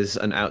as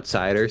an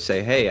outsider.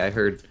 Say, hey, I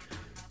heard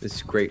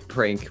this great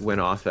prank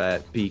went off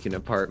at Beacon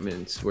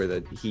Apartments where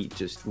the heat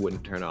just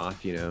wouldn't turn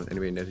off, you know?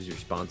 Anybody know who's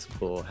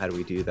responsible? How do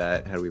we do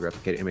that? How do we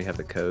replicate it? Anybody have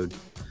the code?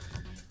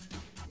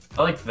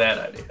 I like that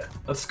idea.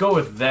 Let's go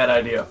with that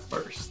idea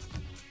first.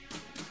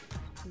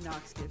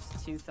 Nox gives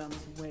 2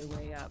 thumbs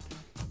way up.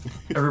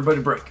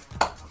 Everybody break.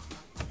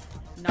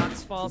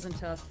 Nox falls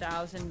into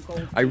 1,000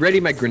 gold. I ready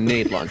my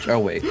grenade launch. Oh,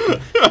 wait.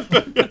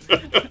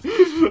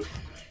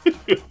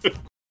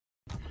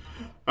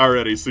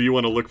 Alrighty, so you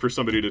want to look for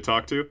somebody to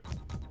talk to?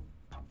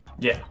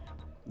 Yeah.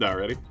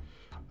 Alrighty.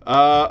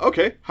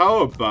 Okay, how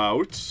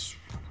about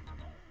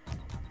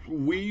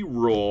we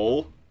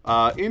roll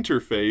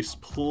interface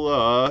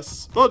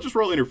plus... Well, just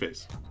roll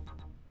interface.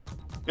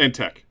 And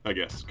tech, I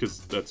guess,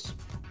 because that's...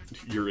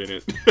 You're in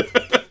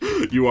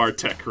it. You are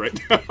tech right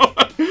now.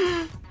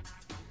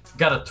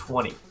 Got a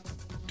 20.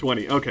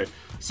 20, okay.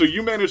 So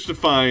you managed to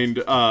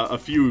find a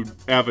few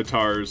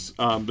avatars.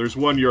 There's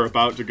one you're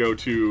about to go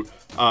to,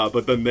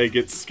 but then they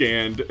get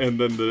scanned, and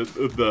then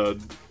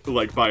the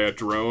like by a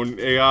drone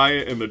AI,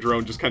 and the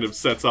drone just kind of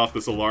sets off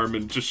this alarm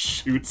and just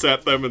shoots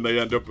at them, and they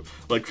end up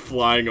like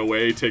flying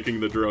away, taking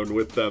the drone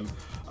with them.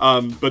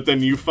 But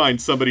then you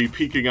find somebody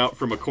peeking out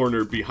from a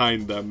corner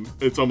behind them.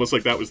 It's almost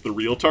like that was the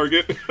real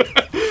target.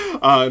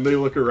 And they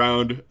look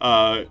around,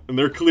 and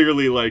they're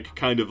clearly like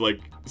kind of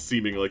like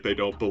seeming like they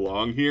don't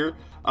belong here.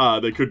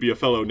 They could be a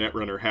fellow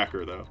Netrunner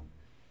hacker, though.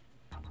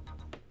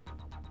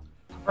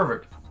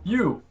 Perfect.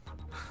 You.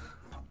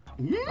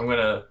 I'm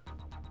gonna.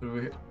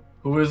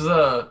 Who is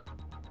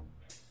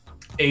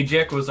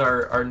Ajax was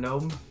our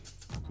gnome.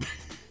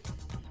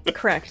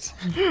 Correct.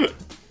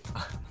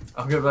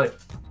 I'm gonna be like,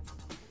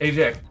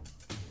 Ajax,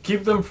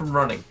 keep them from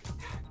running.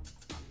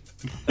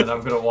 And I'm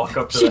gonna walk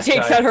up to She that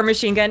takes guy. out her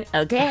machine gun.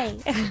 Okay.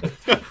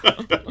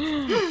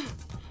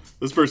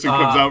 This person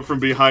comes out from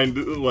behind,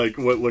 like,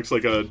 what looks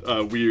like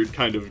a weird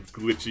kind of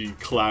glitchy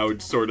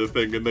cloud sort of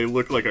thing, and they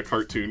look like a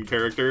cartoon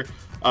character.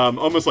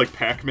 Almost like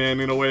Pac-Man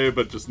in a way,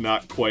 but just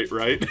not quite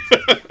right.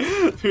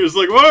 You're just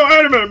like, whoa,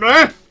 wait a minute,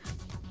 man!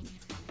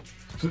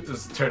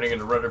 It's turning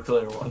into Runner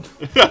Player 1.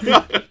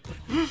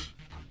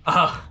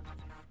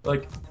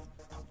 Like,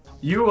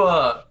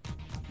 you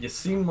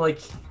seem like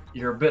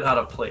you're a bit out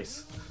of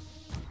place.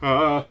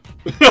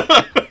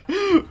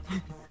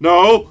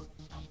 No!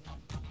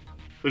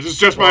 This is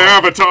just my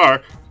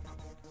avatar!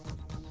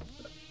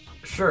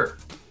 Sure.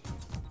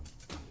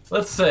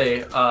 Let's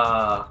say,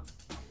 I'm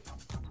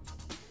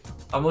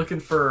looking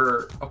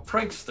for a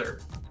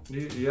prankster. Do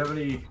you have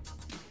any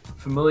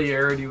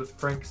familiarity with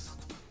pranks?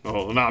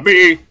 Oh, not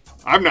me!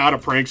 I'm not a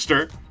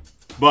prankster.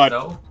 But,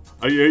 No?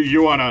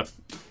 you wanna...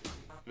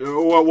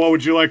 What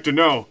would you like to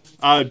know?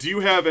 Do you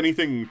have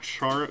anything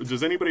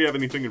Does anybody have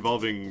anything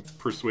involving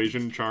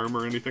persuasion, charm,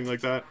 or anything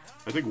like that?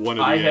 I think one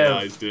of the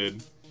AIs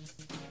did.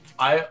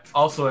 I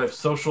also have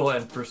social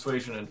and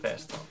persuasion and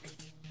fast talk.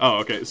 Oh,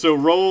 okay. So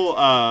roll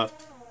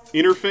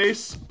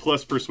interface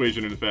plus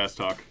persuasion and fast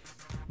talk.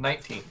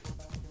 19.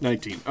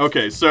 19.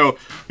 Okay, so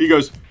he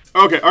goes,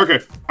 okay.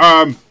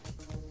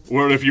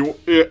 Well, if you,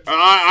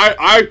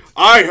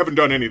 I haven't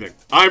done anything.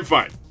 I'm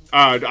fine.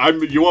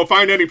 You won't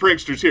find any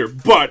pranksters here.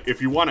 But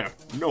if you want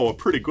to know a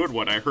pretty good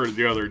one I heard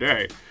the other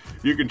day,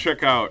 you can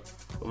check out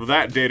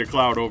that data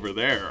cloud over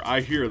there.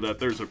 I hear that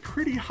there's a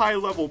pretty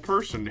high-level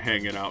person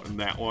hanging out in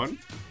that one,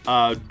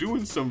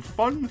 doing some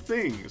fun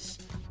things.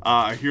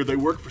 I hear they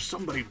work for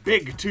somebody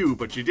big, too,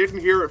 but you didn't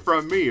hear it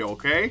from me,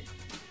 okay?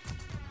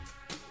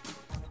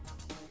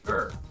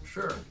 Sure.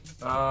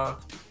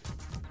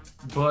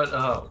 But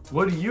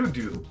what do you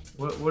do?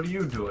 What are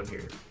you doing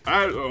here?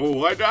 I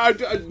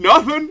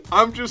nothing.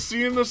 I'm just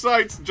seeing the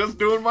sights, just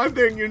doing my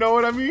thing, you know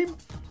what I mean?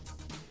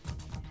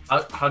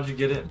 How'd you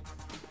get in?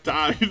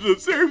 The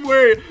same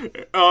way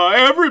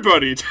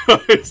everybody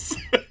does.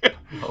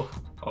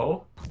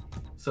 Oh?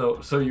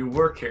 So you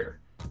work here?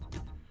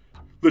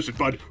 Listen,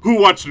 bud,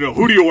 who wants to know?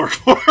 Who do you work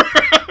for?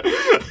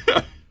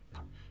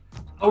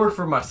 I work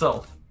for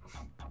myself.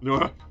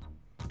 No,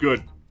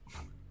 good.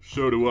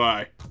 So do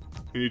I.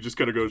 And he just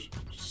kind of goes,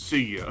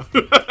 see ya.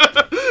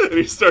 And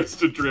he starts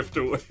to drift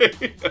away.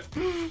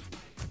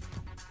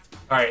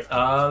 Alright,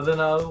 then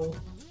I'll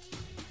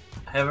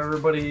have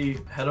everybody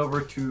head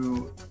over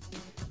to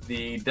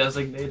the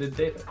designated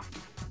data.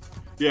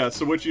 Yeah,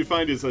 so what you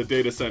find is a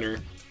data center,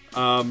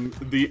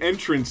 the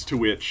entrance to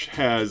which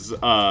has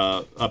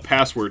a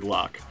password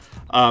lock.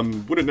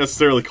 Wouldn't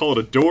necessarily call it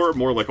a door,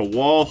 more like a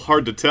wall,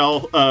 hard to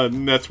tell.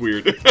 That's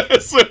weird.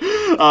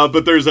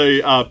 But there's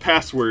a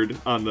password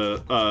on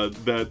the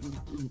that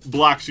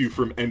blocks you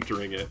from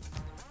entering it.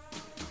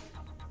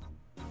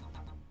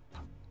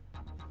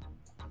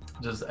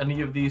 Does any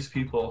of these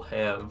people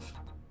have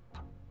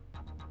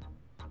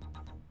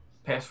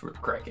password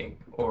cracking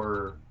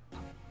or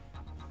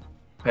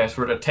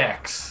password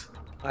attacks?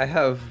 I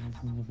have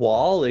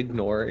wall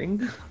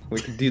ignoring.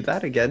 We can do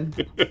that again.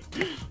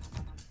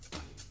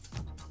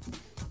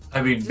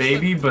 I mean, Just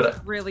maybe, look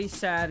but really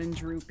sad and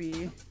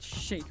droopy.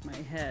 Shake my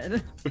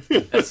head.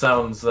 that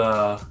sounds,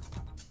 it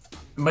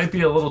might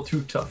be a little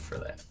too tough for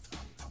that.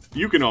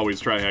 You can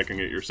always try hacking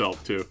it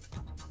yourself, too.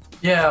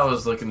 Yeah, I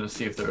was looking to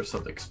see if there was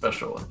something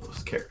special in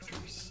those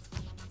characters.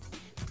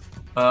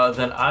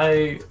 Then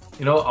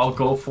I'll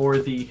go for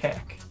the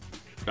hack.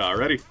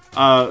 Alrighty.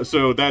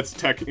 So that's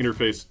tech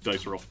interface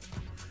dice roll.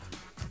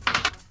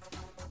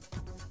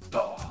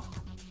 Oh,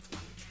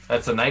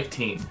 that's a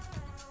 19.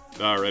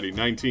 Alrighty,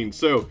 19.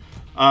 So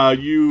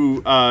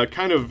you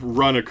kind of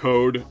run a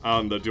code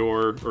on the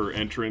door or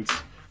entrance.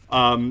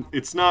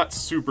 It's not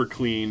super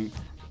clean,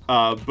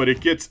 but it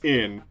gets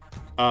in.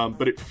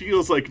 But it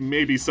feels like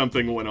maybe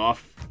something went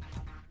off.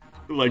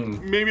 Like,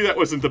 maybe that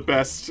wasn't the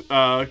best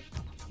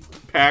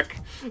pack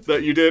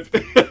that you did.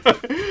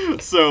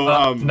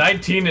 So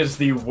 19 is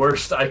the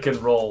worst I can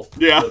roll.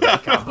 Yeah. For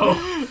that combo.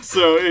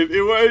 So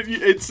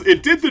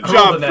it did the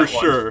job for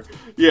sure.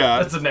 Yeah.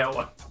 That's a nat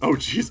 1. Oh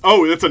jeez.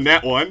 Oh, that's a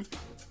nat 1.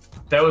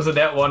 That was a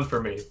nat 1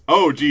 for me.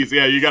 Oh geez.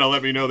 Yeah, you gotta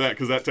let me know that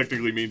because that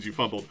technically means you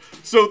fumbled.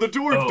 So the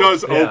door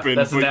does open,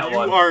 but you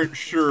aren't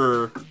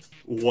sure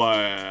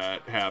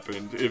what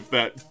happened, if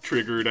that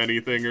triggered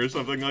anything or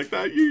something like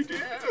that.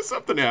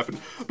 Something happened.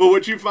 But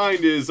what you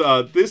find is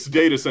this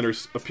data center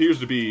appears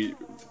to be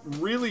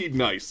really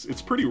nice.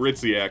 It's pretty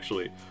ritzy,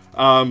 actually.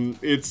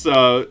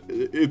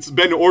 It's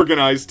been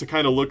organized to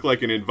kind of look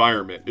like an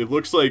environment. It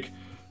looks like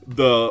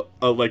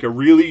like a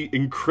really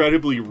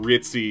incredibly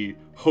ritzy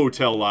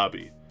hotel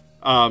lobby.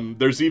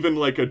 There's even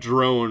like a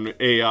drone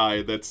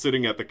AI that's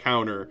sitting at the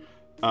counter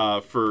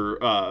for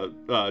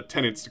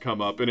tenants to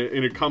come up, and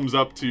it comes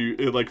up to,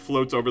 it like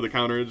floats over the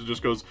counter, and it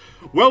just goes,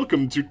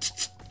 "Welcome to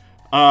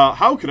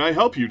how can I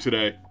help you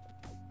today?"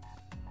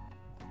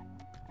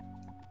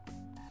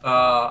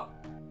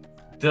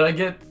 Did I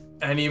get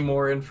any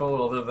more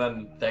info other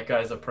than that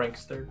guy's a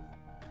prankster?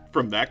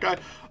 From that guy?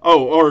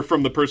 Oh, or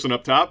from the person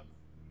up top?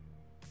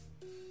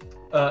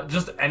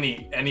 Just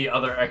any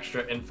other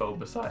extra info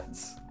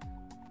besides.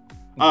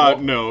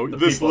 No,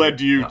 this led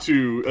you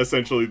to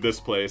essentially this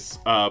place,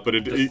 but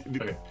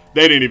okay.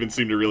 They didn't even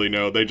seem to really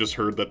know. They just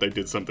heard that they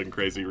did something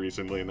crazy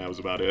recently, and that was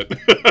about it.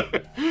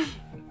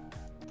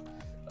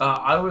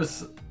 I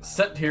was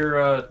sent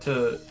here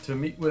to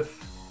meet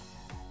with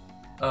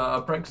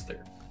a prankster.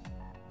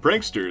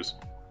 Pranksters?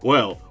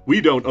 Well, we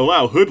don't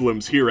allow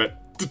hoodlums here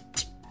at...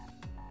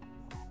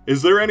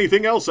 Is there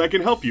anything else I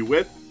can help you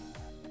with?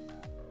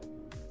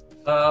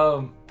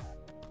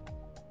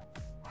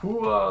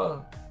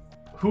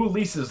 Who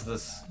leases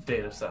this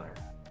data center?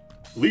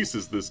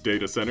 Leases this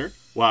data center?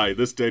 Why,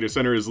 this data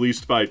center is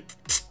leased by...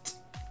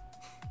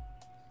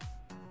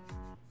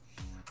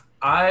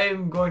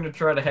 I'm going to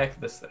try to hack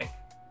this thing.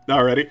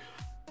 Alrighty.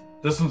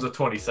 This one's a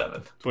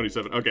 27.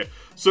 27, okay.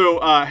 So,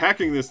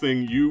 hacking this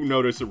thing, you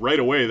notice right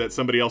away that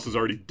somebody else has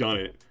already done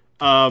it.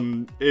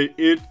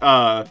 It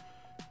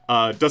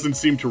doesn't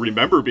seem to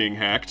remember being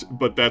hacked,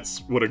 but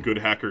that's what a good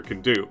hacker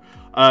can do.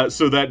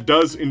 So that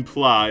does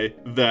imply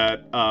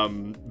that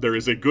there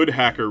is a good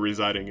hacker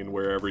residing in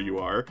wherever you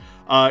are.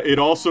 It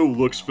also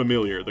looks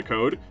familiar, the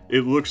code.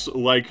 It looks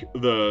like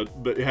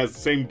it has the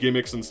same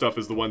gimmicks and stuff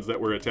as the ones that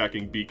were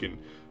attacking Beacon.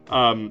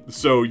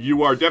 So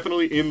you are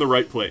definitely in the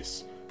right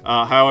place.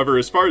 However,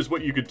 as far as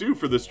what you could do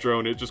for this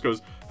drone, it just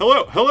goes,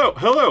 "Hello, hello,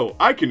 hello,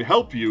 I can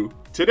help you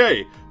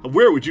today.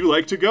 Where would you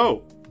like to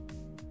go?"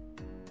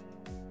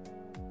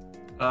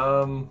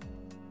 Can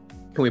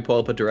we pull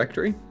up a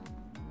directory?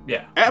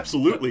 Yeah.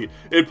 Absolutely.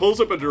 It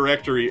pulls up a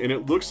directory, and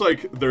it looks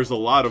like there's a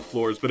lot of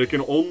floors, but it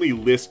can only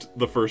list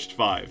the first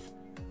 5.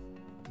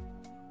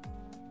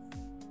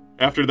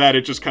 After that,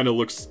 it just kind of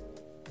looks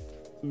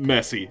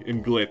messy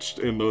and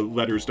glitched, and the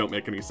letters don't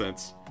make any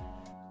sense.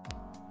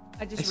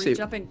 I just reach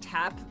up and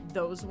tap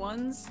those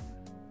ones,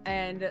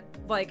 and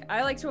like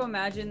I like to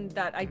imagine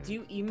that I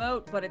do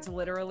emote, but it's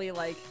literally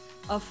like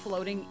a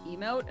floating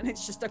emote, and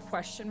it's just a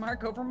question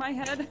mark over my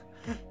head.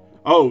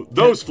 Oh,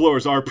 those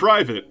floors are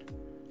private.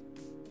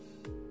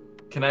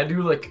 Can I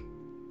do like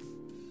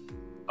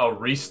a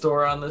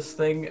restore on this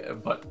thing,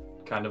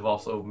 but kind of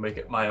also make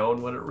it my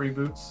own when it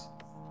reboots?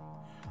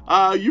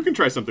 You can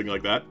try something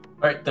like that.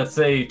 All right, that's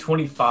a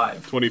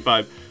 25.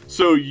 25.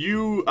 So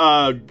you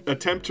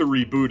attempt to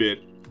reboot it,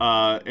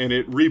 and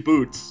it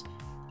reboots.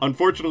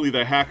 Unfortunately,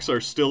 the hacks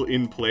are still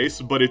in place,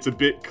 but it's a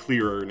bit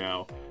clearer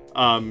now.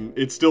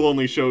 It still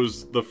only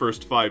shows the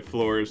first 5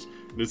 floors,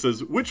 and it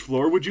says, "Which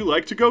floor would you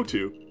like to go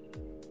to?"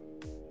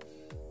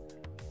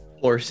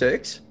 Floor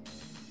 6?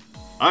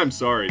 I'm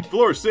sorry,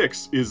 floor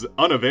 6 is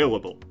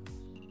unavailable.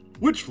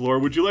 Which floor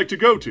would you like to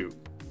go to?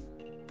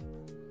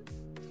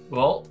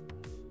 Well,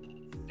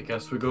 I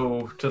guess we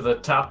go to the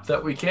top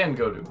that we can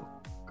go to.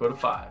 Go to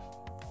 5.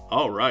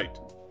 All right.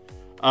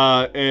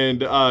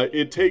 And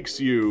it takes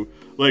you,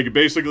 like,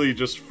 basically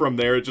just from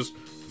there, it just,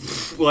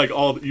 like,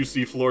 all you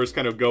see floors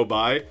kind of go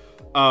by.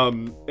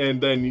 And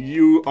then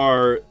you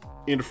are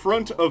in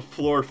front of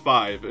floor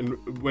 5,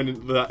 and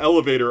when the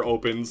elevator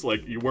opens,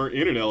 like, you weren't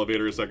in an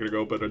elevator a second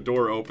ago, but a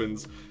door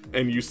opens,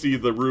 and you see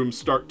the room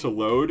start to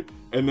load,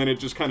 and then it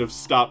just kind of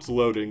stops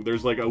loading.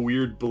 There's, like, a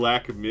weird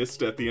black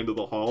mist at the end of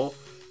the hall,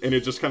 and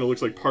it just kind of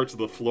looks like parts of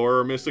the floor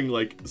are missing,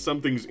 like,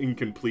 something's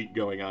incomplete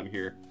going on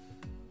here.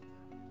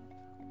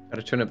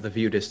 Gotta turn up the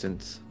view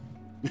distance.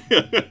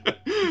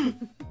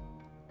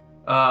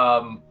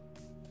 I'm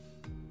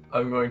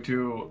going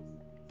to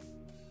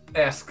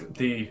ask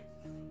the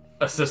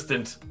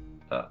assistant.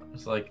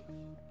 It's like,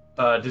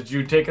 did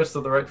you take us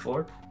to the right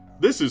floor?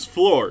 This is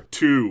floor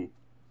 2.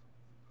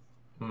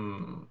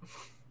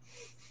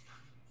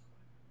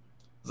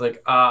 It's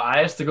like,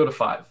 I asked to go to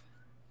 5.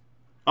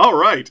 All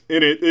right,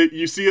 and it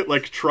you see it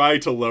like try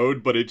to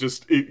load, but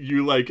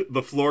you like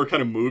the floor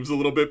kind of moves a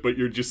little bit, but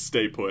you just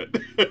stay put.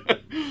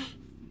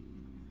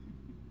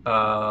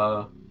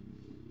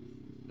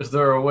 Is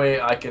there a way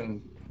I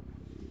can?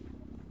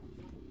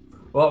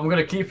 Well, I'm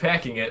gonna keep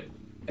hacking it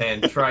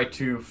and try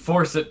to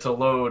force it to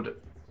load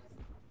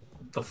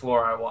the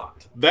floor I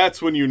want.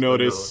 That's when you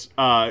notice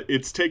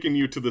it's taking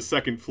you to the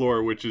second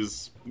floor, which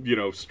is,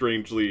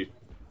 strangely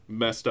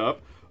messed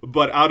up.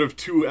 But out of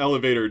 2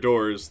 elevator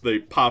doors, they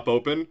pop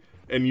open,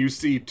 and you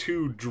see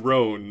 2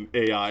 drone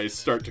AIs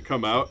start to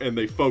come out, and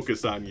they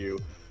focus on you.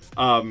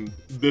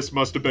 This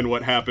must have been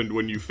what happened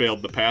when you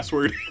failed the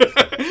password.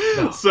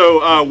 No.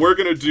 So we're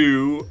gonna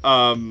do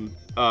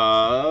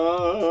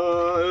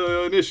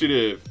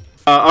initiative.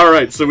 All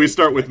right, so we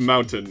start with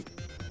Mountain.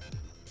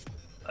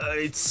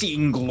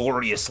 Seeing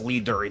glorious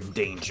leader in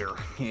danger,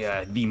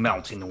 the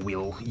Mountain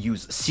will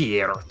use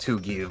Sierra to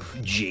give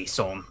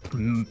JSON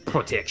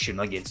protection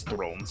against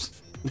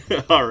drones.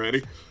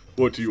 Alrighty.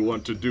 What do you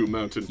want to do,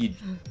 Mountain? He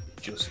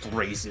just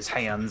raises his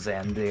hands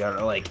and they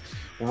are like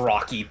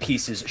rocky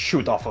pieces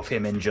shoot off of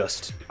him and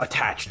just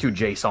attach to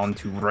JSON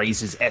to raise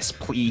his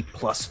SP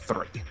plus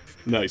 3.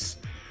 Nice.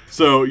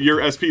 So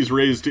your SP is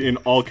raised in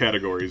all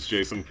categories,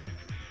 Jason.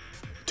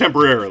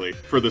 Temporarily,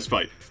 for this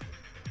fight.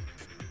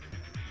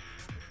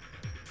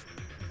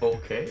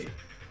 Okay.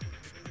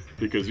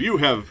 Because you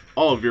have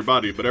all of your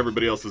body, but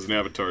everybody else is an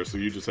avatar, so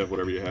you just have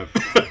whatever you have.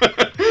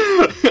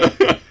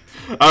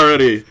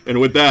 Alrighty,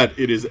 and with that,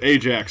 it is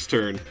Ajax's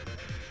turn.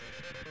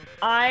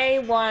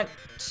 I want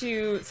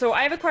to. So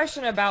I have a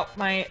question about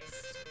my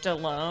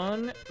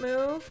Stallone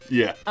move.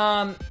 Yeah.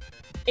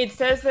 It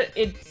says that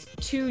it's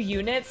 2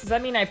 units. Does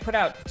that mean I put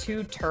out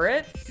 2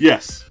 turrets?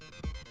 Yes.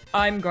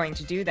 I'm going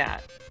to do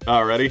that.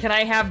 Alrighty. Can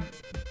I have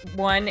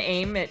one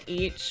aim at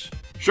each?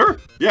 Sure.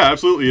 Yeah,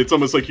 absolutely. It's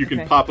almost like you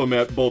can Okay. pop them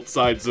at both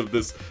sides of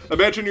this.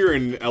 Imagine you're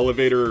in an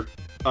elevator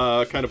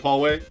kind of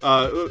hallway.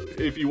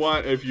 If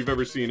you've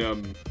ever seen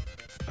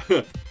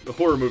the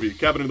horror movie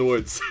Cabin in the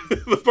Woods,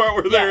 the part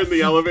where they're in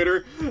the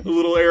elevator, a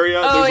little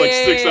area. Oh, There's like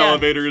yeah, 6 yeah.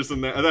 elevators,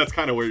 and that's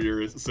kind of where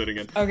you're sitting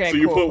in. Okay, so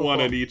you cool, put cool, one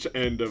cool. at each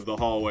end of the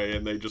hallway,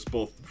 and they just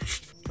both.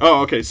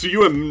 Oh, okay. So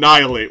you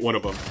annihilate one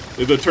of them.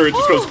 The turret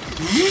just goes,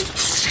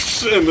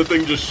 and the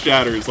thing just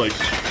shatters,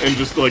 and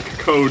just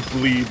code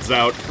bleeds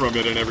out from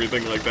it and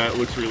everything like that. It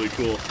looks really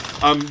cool.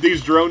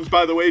 These drones,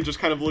 by the way, just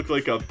kind of look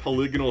like a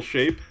polygonal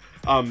shape.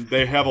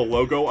 They have a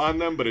logo on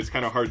them, but it's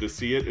kind of hard to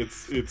see it.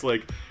 It's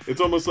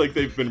almost like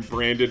they've been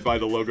branded by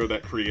the logo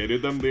that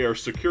created them. They are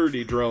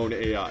security drone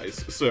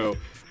AIs. So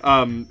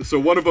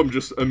one of them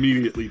just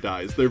immediately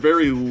dies. They're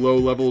very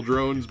low-level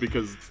drones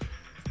because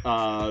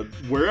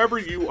wherever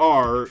you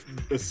are,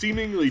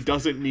 seemingly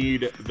doesn't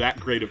need that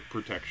great of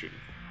protection.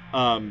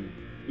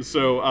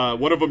 So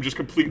one of them just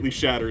completely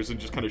shatters and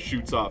just kind of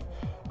shoots off.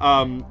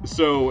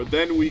 So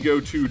then we go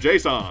to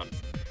Jason.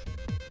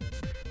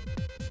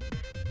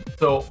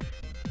 So,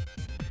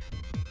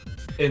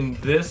 in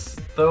this,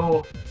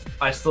 though,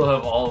 I still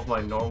have all of my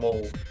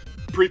normal...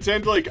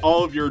 Pretend like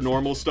all of your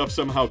normal stuff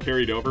somehow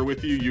carried over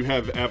with you. You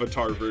have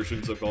avatar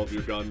versions of all of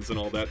your guns and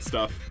all that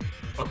stuff.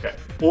 Okay.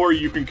 Or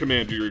you can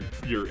command your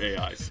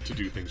AIs to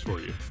do things for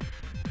you.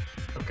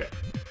 Okay.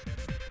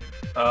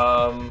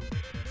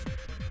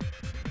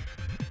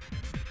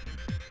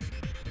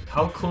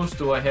 How close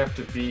do I have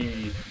to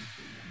be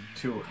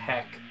to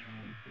hack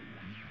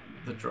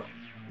the drone?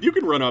 You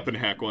can run up and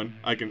hack one.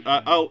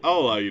 I'll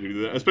allow you to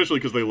do that, especially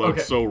because they load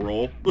Okay. so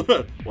roll.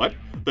 What?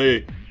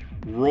 They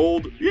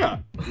rolled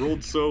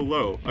so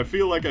low. I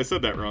feel like I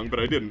said that wrong, but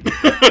I didn't.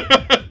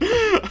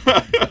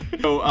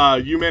 So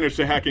you managed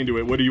to hack into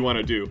it. What do you want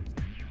to do?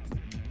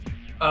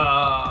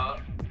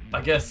 I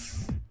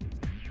guess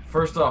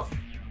first off,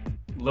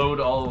 load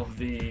all of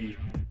the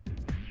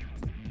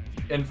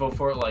info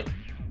for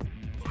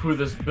who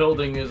this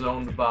building is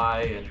owned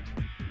by and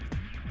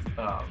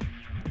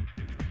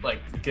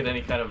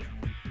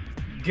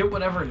get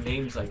whatever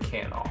names I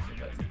can off of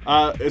it.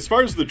 As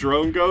far as the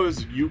drone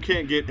goes, you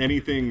can't get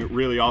anything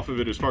really off of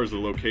it as far as the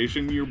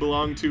location you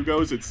belong to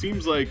goes. It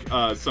seems like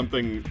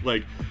something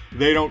like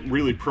they don't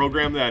really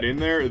program that in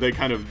there. They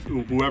kind of,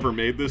 whoever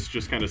made this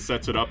just kind of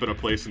sets it up in a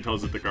place and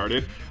tells it to guard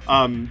it.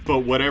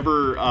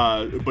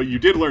 But you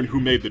did learn who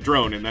made the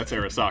drone, and that's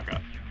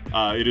Arasaka.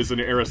 It is an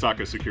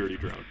Arasaka security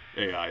drone,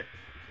 AI.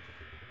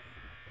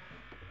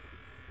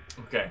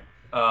 Okay.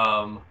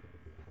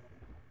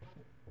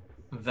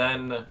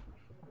 Then,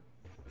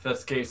 if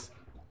that's the case,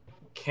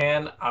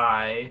 can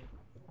I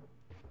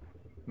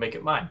make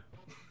it mine?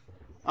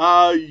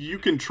 You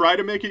can try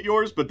to make it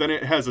yours, but then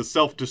it has a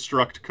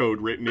self-destruct code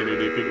written in it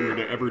if it were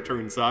to ever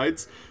turn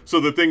sides. So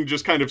the thing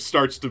just kind of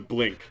starts to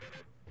blink.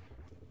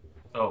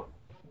 Oh.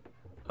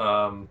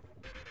 I'm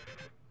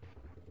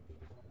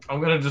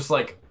gonna just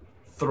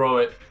throw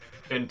it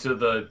into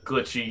the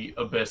glitchy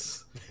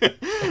abyss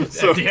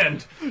So at the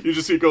end. you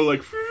just see it go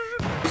like,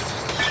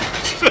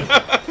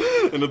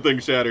 and the thing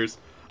shatters.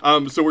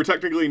 So we're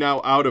technically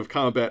now out of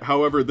combat.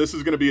 However, this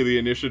is going to be the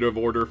initiative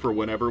order for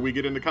whenever we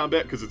get into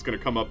combat, because it's going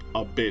to come up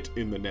a bit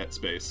in the net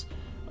space.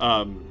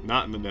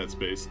 Not in the net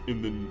space,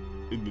 in the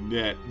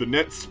net. The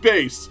net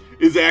space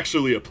is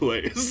actually a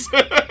place.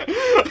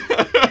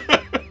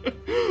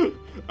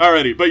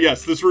 Alrighty, but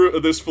yes, this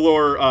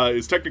floor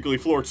is technically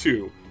floor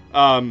 2.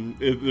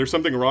 There's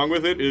something wrong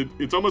with it.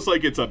 It's almost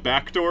like it's a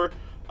backdoor.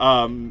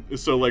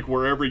 So like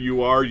wherever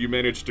you are, you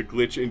manage to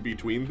glitch in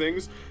between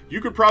things. You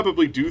could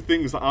probably do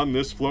things on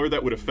this floor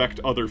that would affect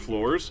other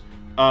floors.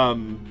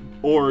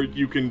 Or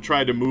you can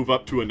try to move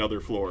up to another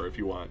floor if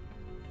you want.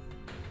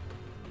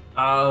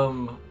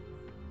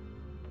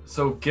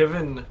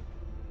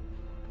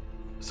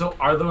 So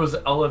are those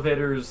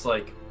elevators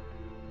like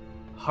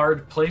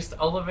hard placed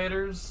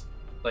elevators?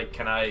 Like,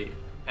 can I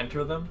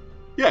enter them?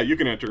 Yeah, you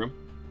can enter them.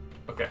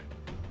 Okay.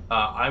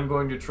 I'm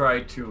going to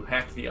try to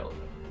hack the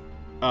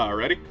elevator.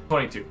 Ready?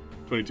 22.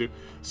 22.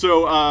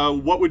 So,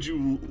 what would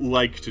you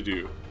like to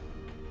do?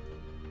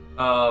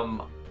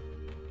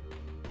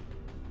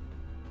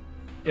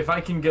 If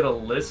I can get a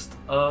list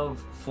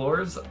of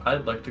floors,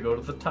 I'd like to go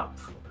to the top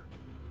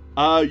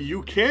floor.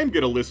 You can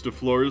get a list of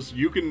floors.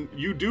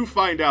 You do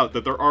find out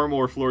that there are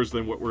more floors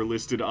than what were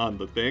listed on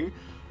the thing.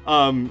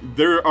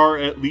 There are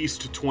at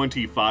least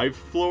 25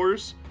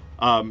 floors.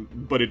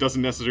 But it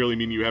doesn't necessarily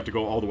mean you have to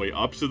go all the way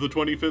up to the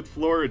 25th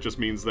floor. It just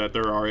means that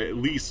there are at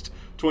least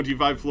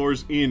 25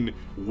 floors in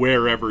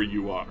wherever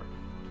you are.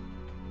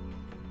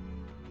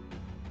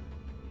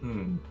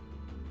 And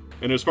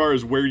as far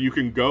as where you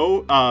can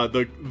go,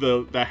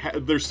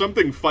 there's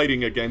something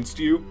fighting against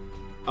you.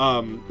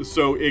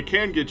 So it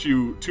can get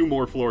you 2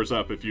 more floors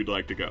up if you'd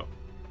like to go.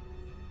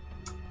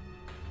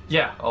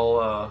 Yeah,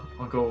 I'll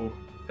go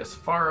as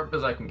far up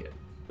as I can get.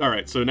 All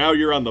right, so now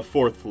you're on the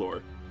 4th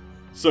floor.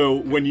 So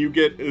when you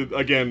get,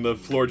 again, the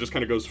floor just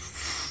kind of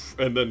goes,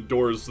 and then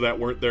doors that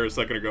weren't there a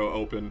second ago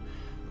open.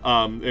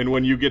 And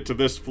when you get to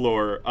this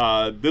floor,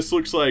 this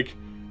looks like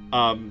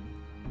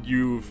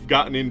you've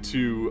gotten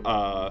into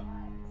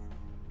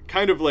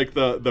kind of like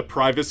the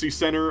privacy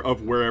center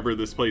of wherever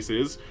this place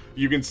is.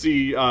 You can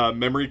see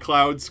memory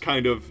clouds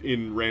kind of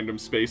in random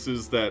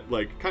spaces that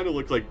like kind of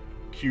look like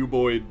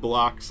cuboid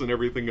blocks and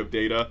everything of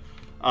data.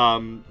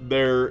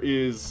 There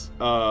is...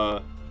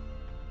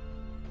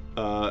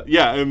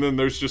 yeah, and then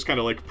there's just kind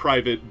of like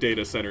private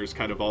data centers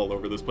kind of all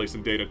over this place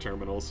and data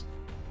terminals.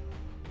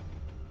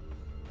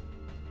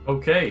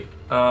 Okay,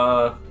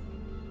 time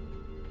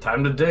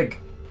to dig.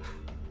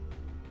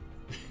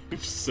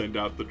 Just send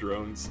out the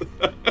drones.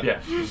 Yeah,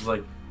 it's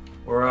like,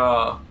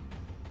 I'm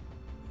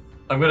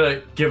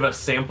gonna give a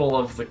sample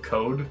of the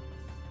code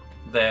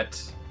that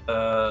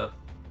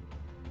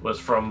was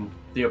from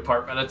the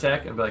apartment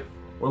attack and be like,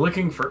 we're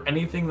looking for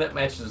anything that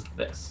matches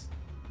this.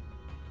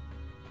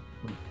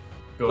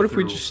 What if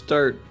we just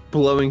start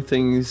blowing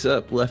things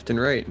up left and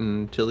right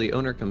until the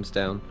owner comes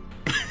down?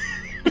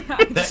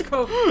 I just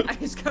go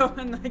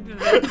in like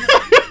this.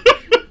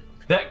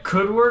 That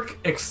could work,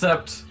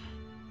 except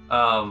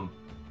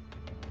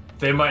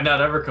they might not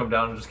ever come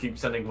down and just keep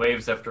sending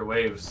waves after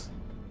waves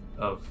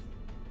of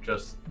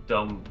just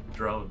dumb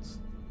drones.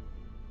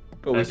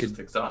 But that's we could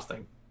just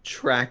exhausting.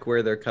 Track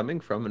where they're coming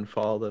from and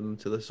follow them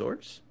to the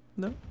source?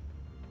 No?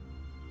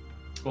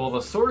 Well,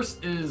 the source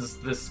is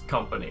this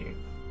company.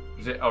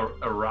 Is it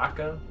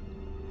Araka?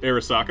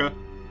 Arasaka?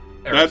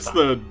 That's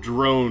the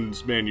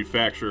drones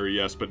manufacturer,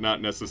 yes, but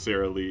not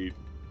necessarily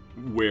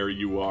where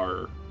you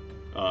are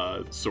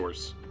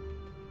source.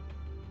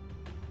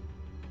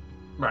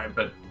 Right,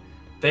 but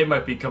they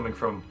might be coming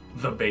from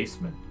the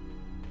basement.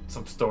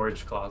 Some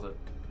storage closet.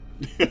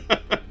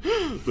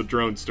 The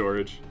drone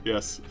storage,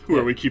 yes.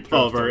 Where we keep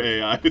all of our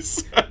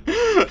AIs.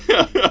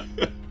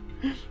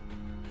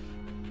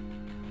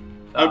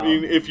 I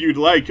mean, if you'd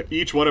like,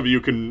 each one of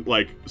you can,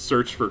 like,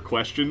 search for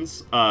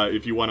questions.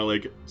 If you want to,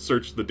 like,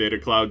 search the data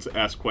clouds,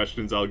 ask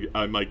questions,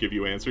 I might give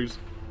you answers.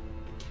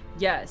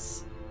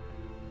 Yes.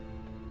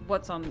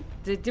 What's on...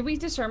 Did we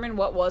determine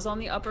what was on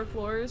the upper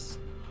floors?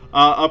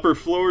 Upper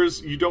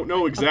floors, you don't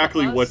know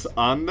exactly what's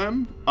on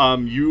them.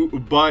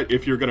 But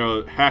if you're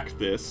gonna hack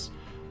this,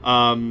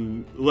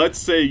 let's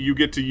say you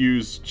get to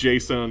use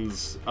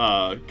Jason's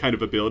kind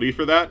of ability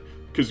for that,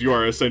 because you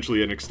are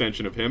essentially an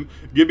extension of him.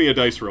 Give me a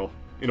dice roll.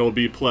 It'll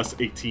be plus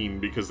 18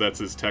 because that's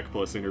his Tech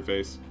Plus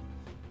interface.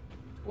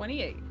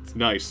 28.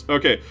 Nice.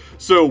 Okay,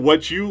 so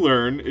what you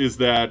learn is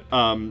that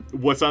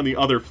what's on the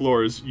other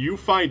floors, you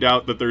find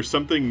out that there's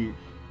something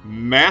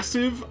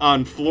massive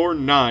on floor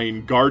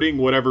 9 guarding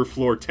whatever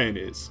floor 10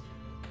 is.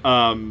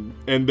 And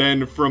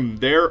then from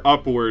there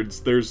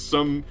upwards, there's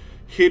some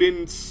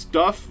hidden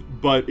stuff,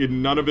 but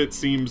none of it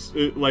seems...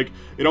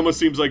 It almost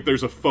seems like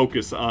there's a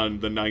focus on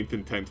the 9th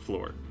and 10th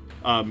floor.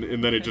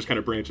 And then it just kind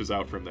of branches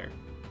out from there.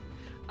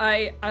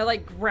 I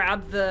like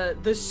grab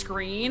the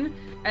screen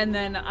and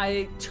then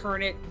I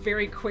turn it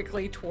very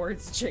quickly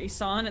towards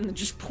JSON and then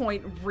just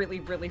point really,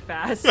 really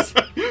fast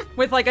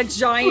with like a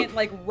giant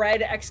like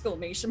red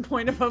exclamation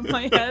point above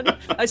my head.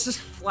 It's just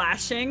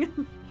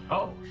flashing.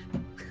 Oh.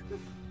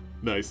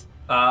 Nice.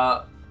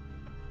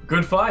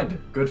 Good find.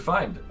 Good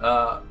find.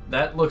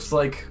 That looks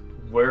like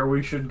where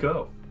we should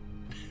go.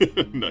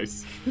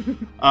 Nice.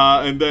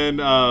 And then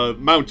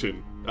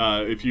Mountain,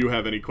 if you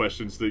have any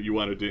questions that you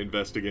wanted to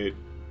investigate.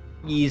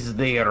 Is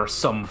there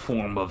some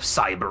form of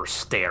cyber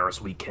stairs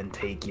we can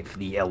take if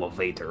the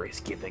elevator is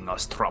giving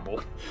us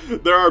trouble?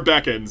 There are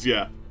backends,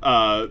 yeah.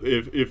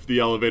 If the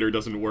elevator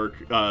doesn't work,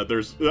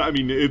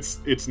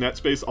 it's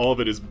Netspace. All of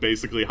it is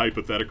basically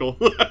hypothetical.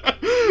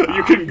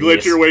 You can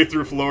glitch your way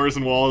through floors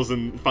and walls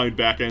and find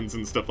backends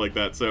and stuff like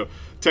that. So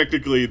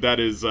technically, that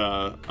is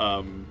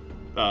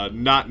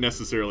not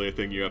necessarily a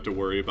thing you have to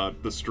worry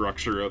about. The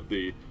structure of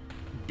the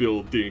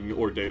building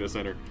or data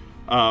center.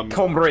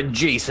 Comrade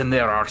Jason,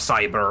 there are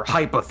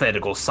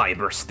hypothetical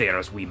cyber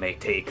stairs we may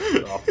take.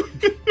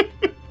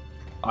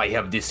 I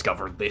have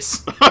discovered this.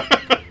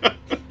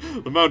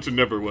 The Mountain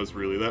never was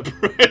really that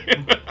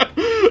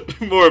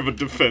bright. More of a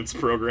defense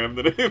program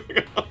than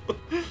anything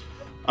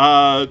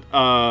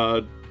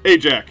else. Hey,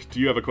 Jack,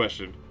 do you have a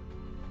question?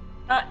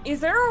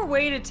 Is there a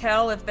way to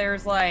tell if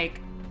there's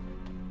like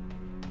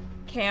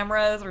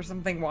cameras or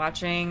something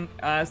watching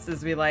us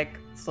as we like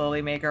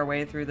slowly make our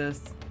way through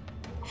this?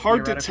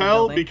 Hard to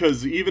tell building?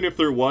 Because even if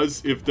there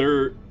was, if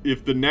the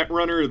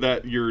Netrunner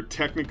that you're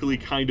technically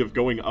kind of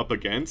going up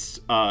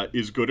against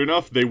is good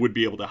enough, they would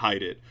be able to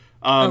hide it.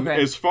 Okay.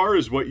 As far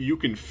as what you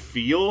can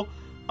feel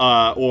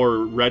or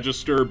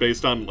register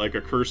based on like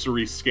a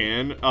cursory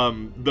scan,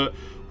 the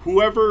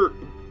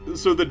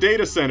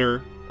data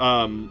center,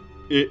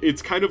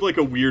 it's kind of like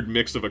a weird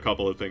mix of a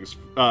couple of things.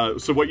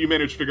 So what you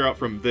managed to figure out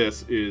from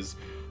this is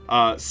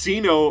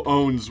Sino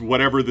owns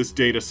whatever this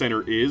data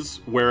center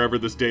is, wherever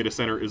this data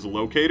center is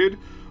located,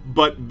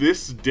 but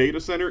this data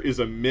center is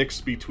a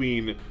mix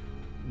between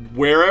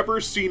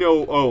wherever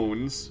Sino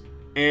owns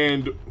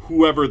and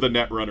whoever the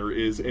Netrunner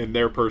is in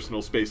their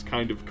personal space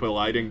kind of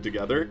colliding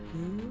together.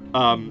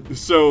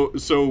 So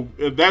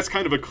that's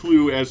kind of a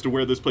clue as to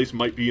where this place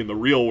might be in the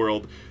real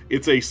world.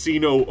 It's a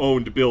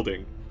Sino-owned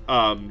building.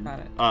 Got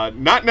it.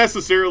 Not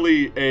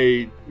necessarily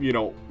a,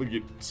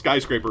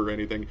 skyscraper or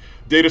anything.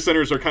 Data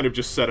centers are kind of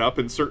just set up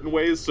in certain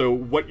ways, so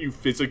what you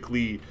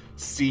physically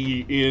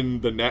see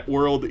in the net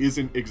world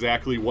isn't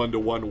exactly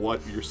one-to-one what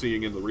you're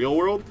seeing in the real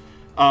world.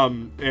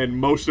 And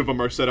most of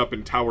them are set up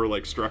in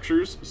tower-like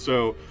structures,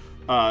 so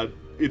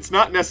it's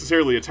not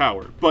necessarily a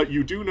tower. But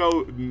you do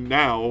know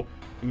now,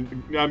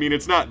 I mean,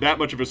 it's not that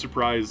much of a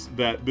surprise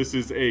that this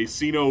is a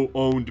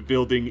Sino-owned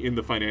building in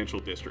the financial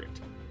district.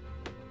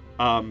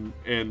 And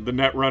the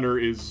Netrunner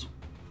is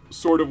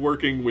sort of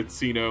working with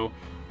Sino,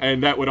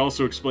 and that would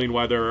also explain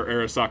why there are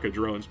Arasaka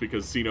drones,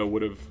 because Sino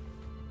would have,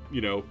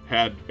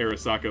 had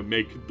Arasaka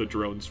make the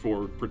drones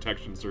for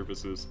protection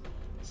services.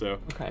 So.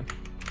 Okay.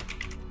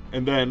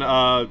 And then,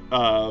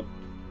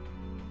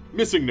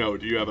 Missing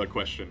Node, do you have a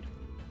question?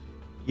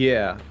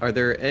 Yeah. Are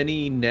there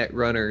any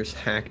Netrunners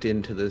hacked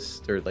into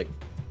this, or like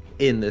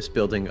in this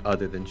building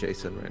other than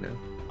Jason right now?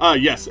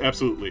 Yes,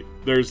 absolutely.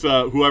 There's there's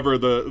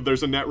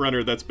a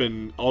Netrunner that's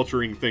been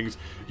altering things.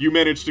 You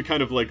managed to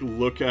kind of like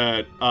look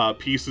at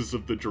pieces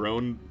of the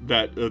drone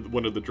that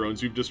one of the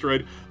drones you've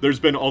destroyed. There's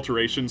been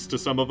alterations to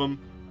some of them.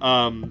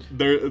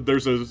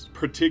 There's a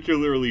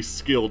particularly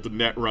skilled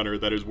Netrunner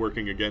that is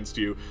working against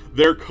you.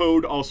 Their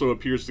code also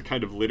appears to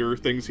kind of litter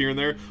things here and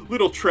there.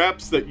 Little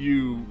traps that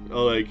you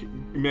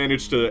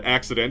managed to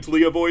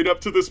accidentally avoid up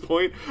to this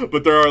point,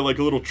 but there are like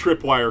little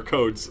tripwire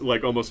codes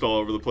like almost all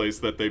over the place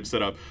that they've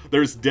set up.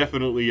 There's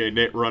definitely a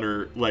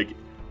Netrunner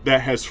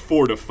that has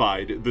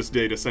fortified this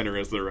data center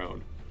as their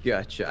own.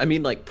 Gotcha. I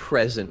mean, like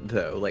present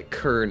though, like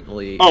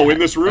currently. Oh, in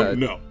this room?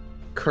 No.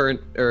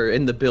 Current or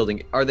in the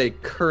building, are they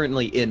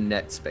currently in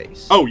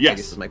Netspace? Oh, yes. I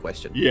guess is my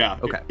question. Yeah.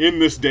 Okay. In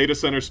this data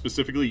center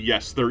specifically,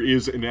 yes, there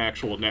is an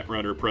actual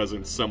Netrunner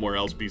presence somewhere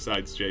else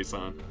besides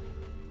JSON.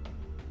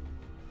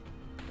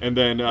 And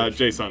then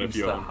JSON, if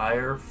you the own.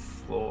 higher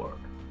floor.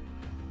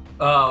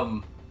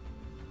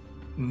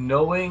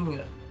 Knowing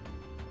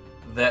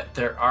that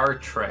there are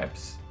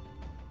traps,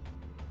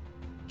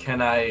 can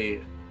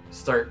I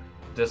start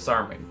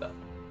disarming them?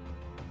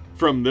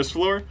 From this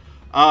floor?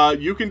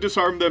 You can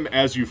disarm them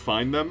as you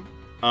find them,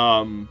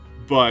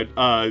 but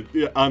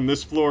on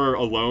this floor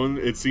alone,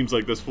 it seems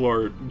like this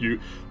floor,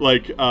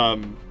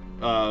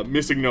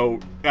 Missing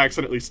No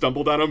accidentally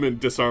stumbled on them and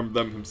disarmed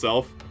them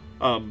himself.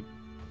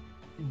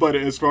 But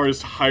as far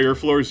as higher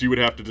floors, you would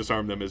have to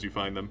disarm them as you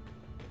find them.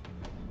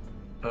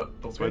 Okay.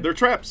 That's why they're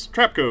traps.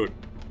 Trap code.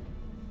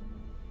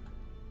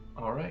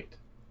 All right.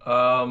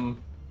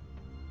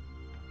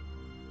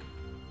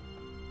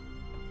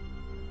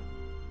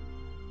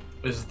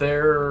 Is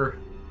there...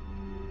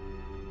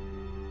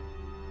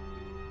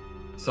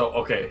 So,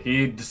 okay,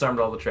 he disarmed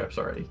all the traps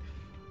already.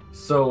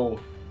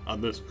 So...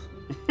 On this.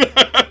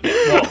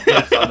 Well,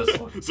 yes, on this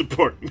one. It's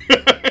important.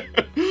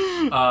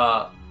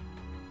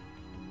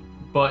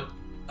 But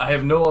I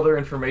have no other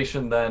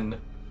information than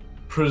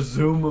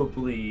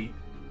presumably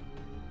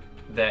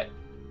that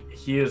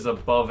he is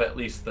above at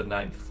least the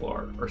 9th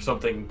floor or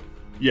something.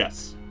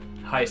 Yes.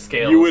 High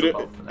scale. You would,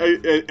 above the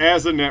 9th.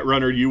 as a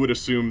Netrunner, you would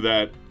assume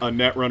that a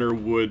Netrunner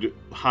would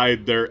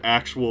hide their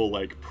actual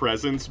like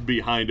presence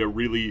behind a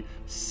really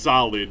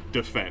solid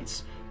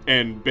defense.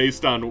 And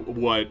based on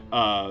what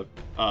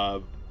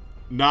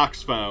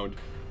Nox found,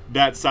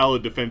 that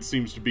solid defense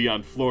seems to be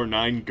on floor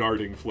 9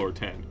 guarding floor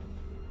 10.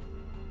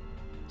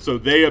 So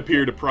they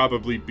appear to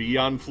probably be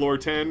on floor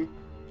 10,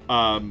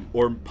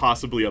 or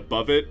possibly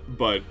above it,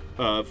 but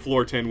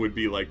floor 10 would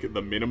be like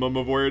the minimum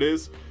of where it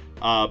is.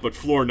 But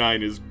floor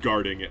 9 is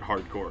guarding it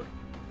hardcore.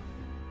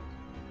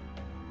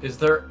 Is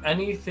there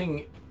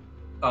anything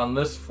on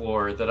this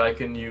floor that I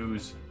can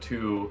use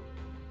to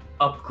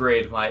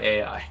upgrade my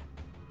AI?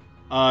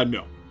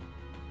 No.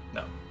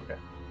 No. Okay.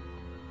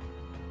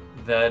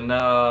 Then,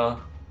 I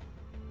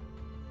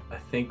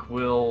think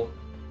we'll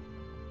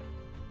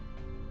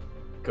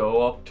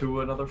go up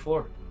to another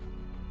floor.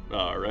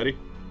 Ready?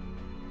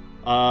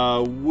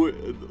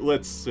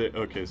 Let's say,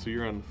 okay, so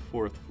you're on the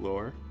 4th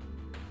floor.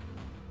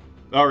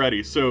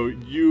 Alrighty, so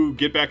you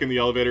get back in the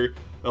elevator,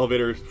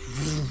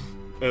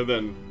 and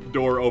then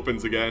door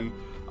opens again.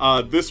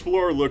 This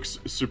floor looks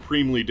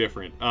supremely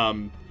different.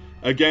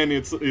 Again,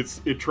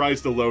 it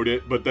tries to load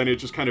it, but then it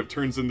just kind of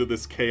turns into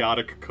this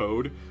chaotic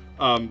code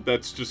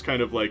that's just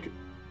kind of like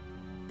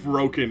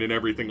broken and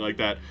everything like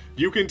that.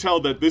 You can tell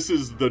that this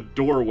is the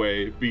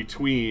doorway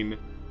between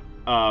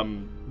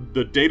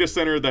the data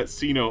center that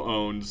Sino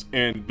owns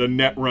and the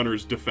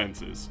Netrunner's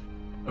defenses.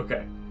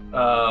 Okay.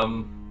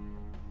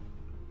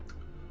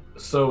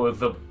 So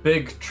the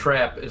big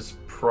trap is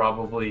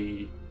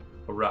probably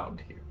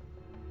around here.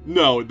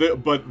 No,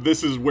 but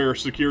this is where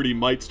security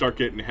might start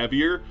getting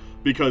heavier,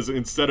 because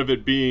instead of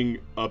it being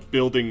a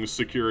building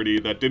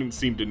security that didn't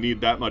seem to need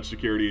that much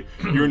security,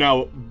 you're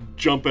now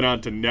jumping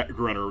onto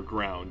Netrunner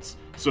grounds.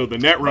 So the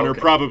Netrunner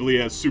probably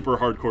has super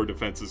hardcore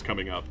defenses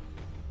coming up.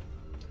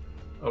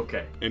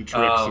 Okay. And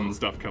tricks and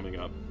stuff coming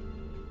up.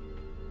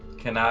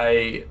 Can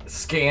I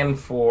scan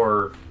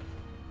for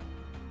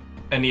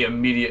any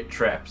immediate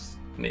traps?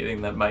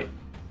 Anything that might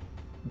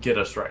get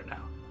us right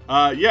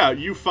now? Yeah,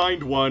 you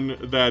find one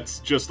that's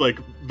just like,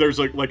 there's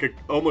like a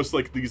almost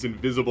like these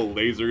invisible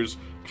lasers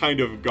kind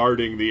of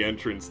guarding the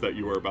entrance that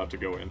you are about to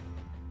go in.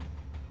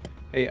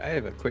 Hey, I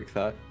have a quick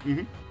thought.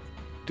 Mm-hmm.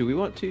 Do we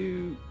want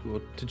to,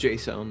 well, to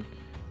JSON,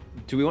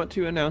 do we want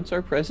to announce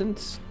our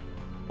presence?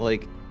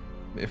 Like,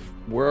 if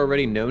we're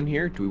already known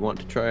here, do we want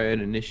to try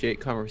and initiate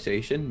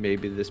conversation?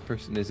 Maybe this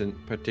person isn't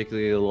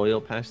particularly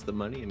loyal past the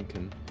money and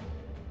can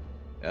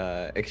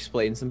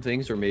explain some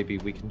things, or maybe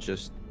we can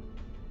just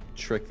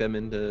trick them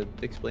into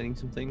explaining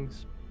some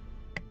things.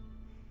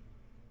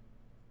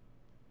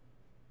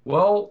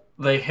 Well,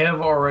 they have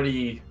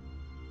already...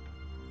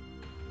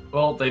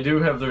 Well, they do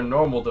have their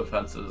normal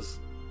defenses,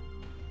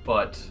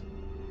 but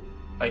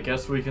I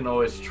guess we can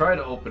always try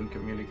to open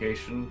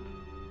communication.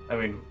 I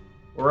mean,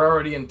 we're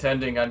already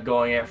intending on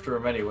going after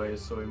him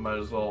anyways, so we might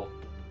as well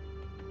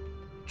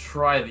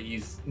try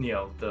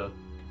the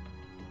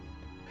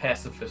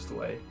pacifist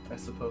way, I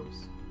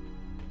suppose.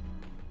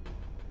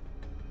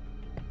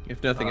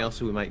 If nothing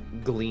else, we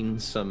might glean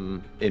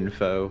some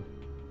info.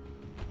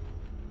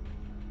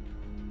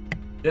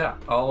 Yeah,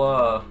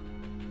 I'll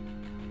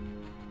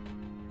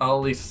at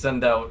least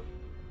send out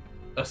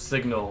a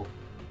signal.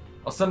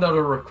 I'll send out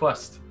a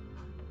request.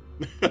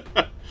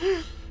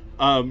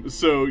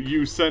 So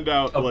you send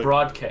out a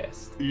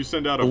broadcast. You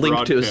send out a link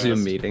broadcast. to a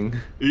Zoom meeting.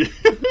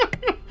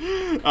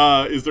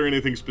 Is there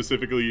anything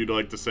specifically you'd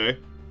like to say?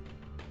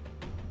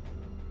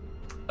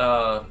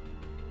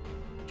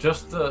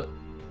 Just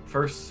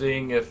first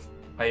seeing if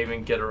I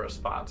even get a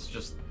response.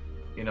 Just,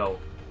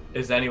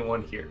 is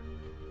anyone here?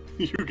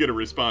 You get a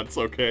response,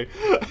 okay.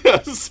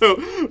 So,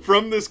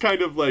 from this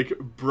kind of, like,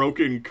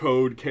 broken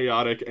code,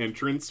 chaotic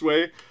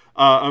entranceway,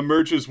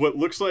 emerges what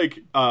looks like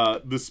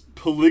this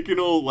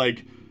polygonal,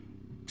 like,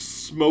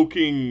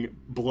 smoking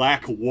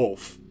black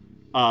wolf,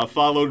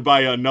 followed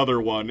by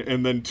another one,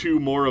 and then two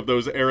more of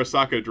those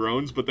Arasaka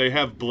drones, but they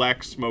have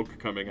black smoke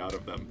coming out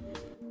of them.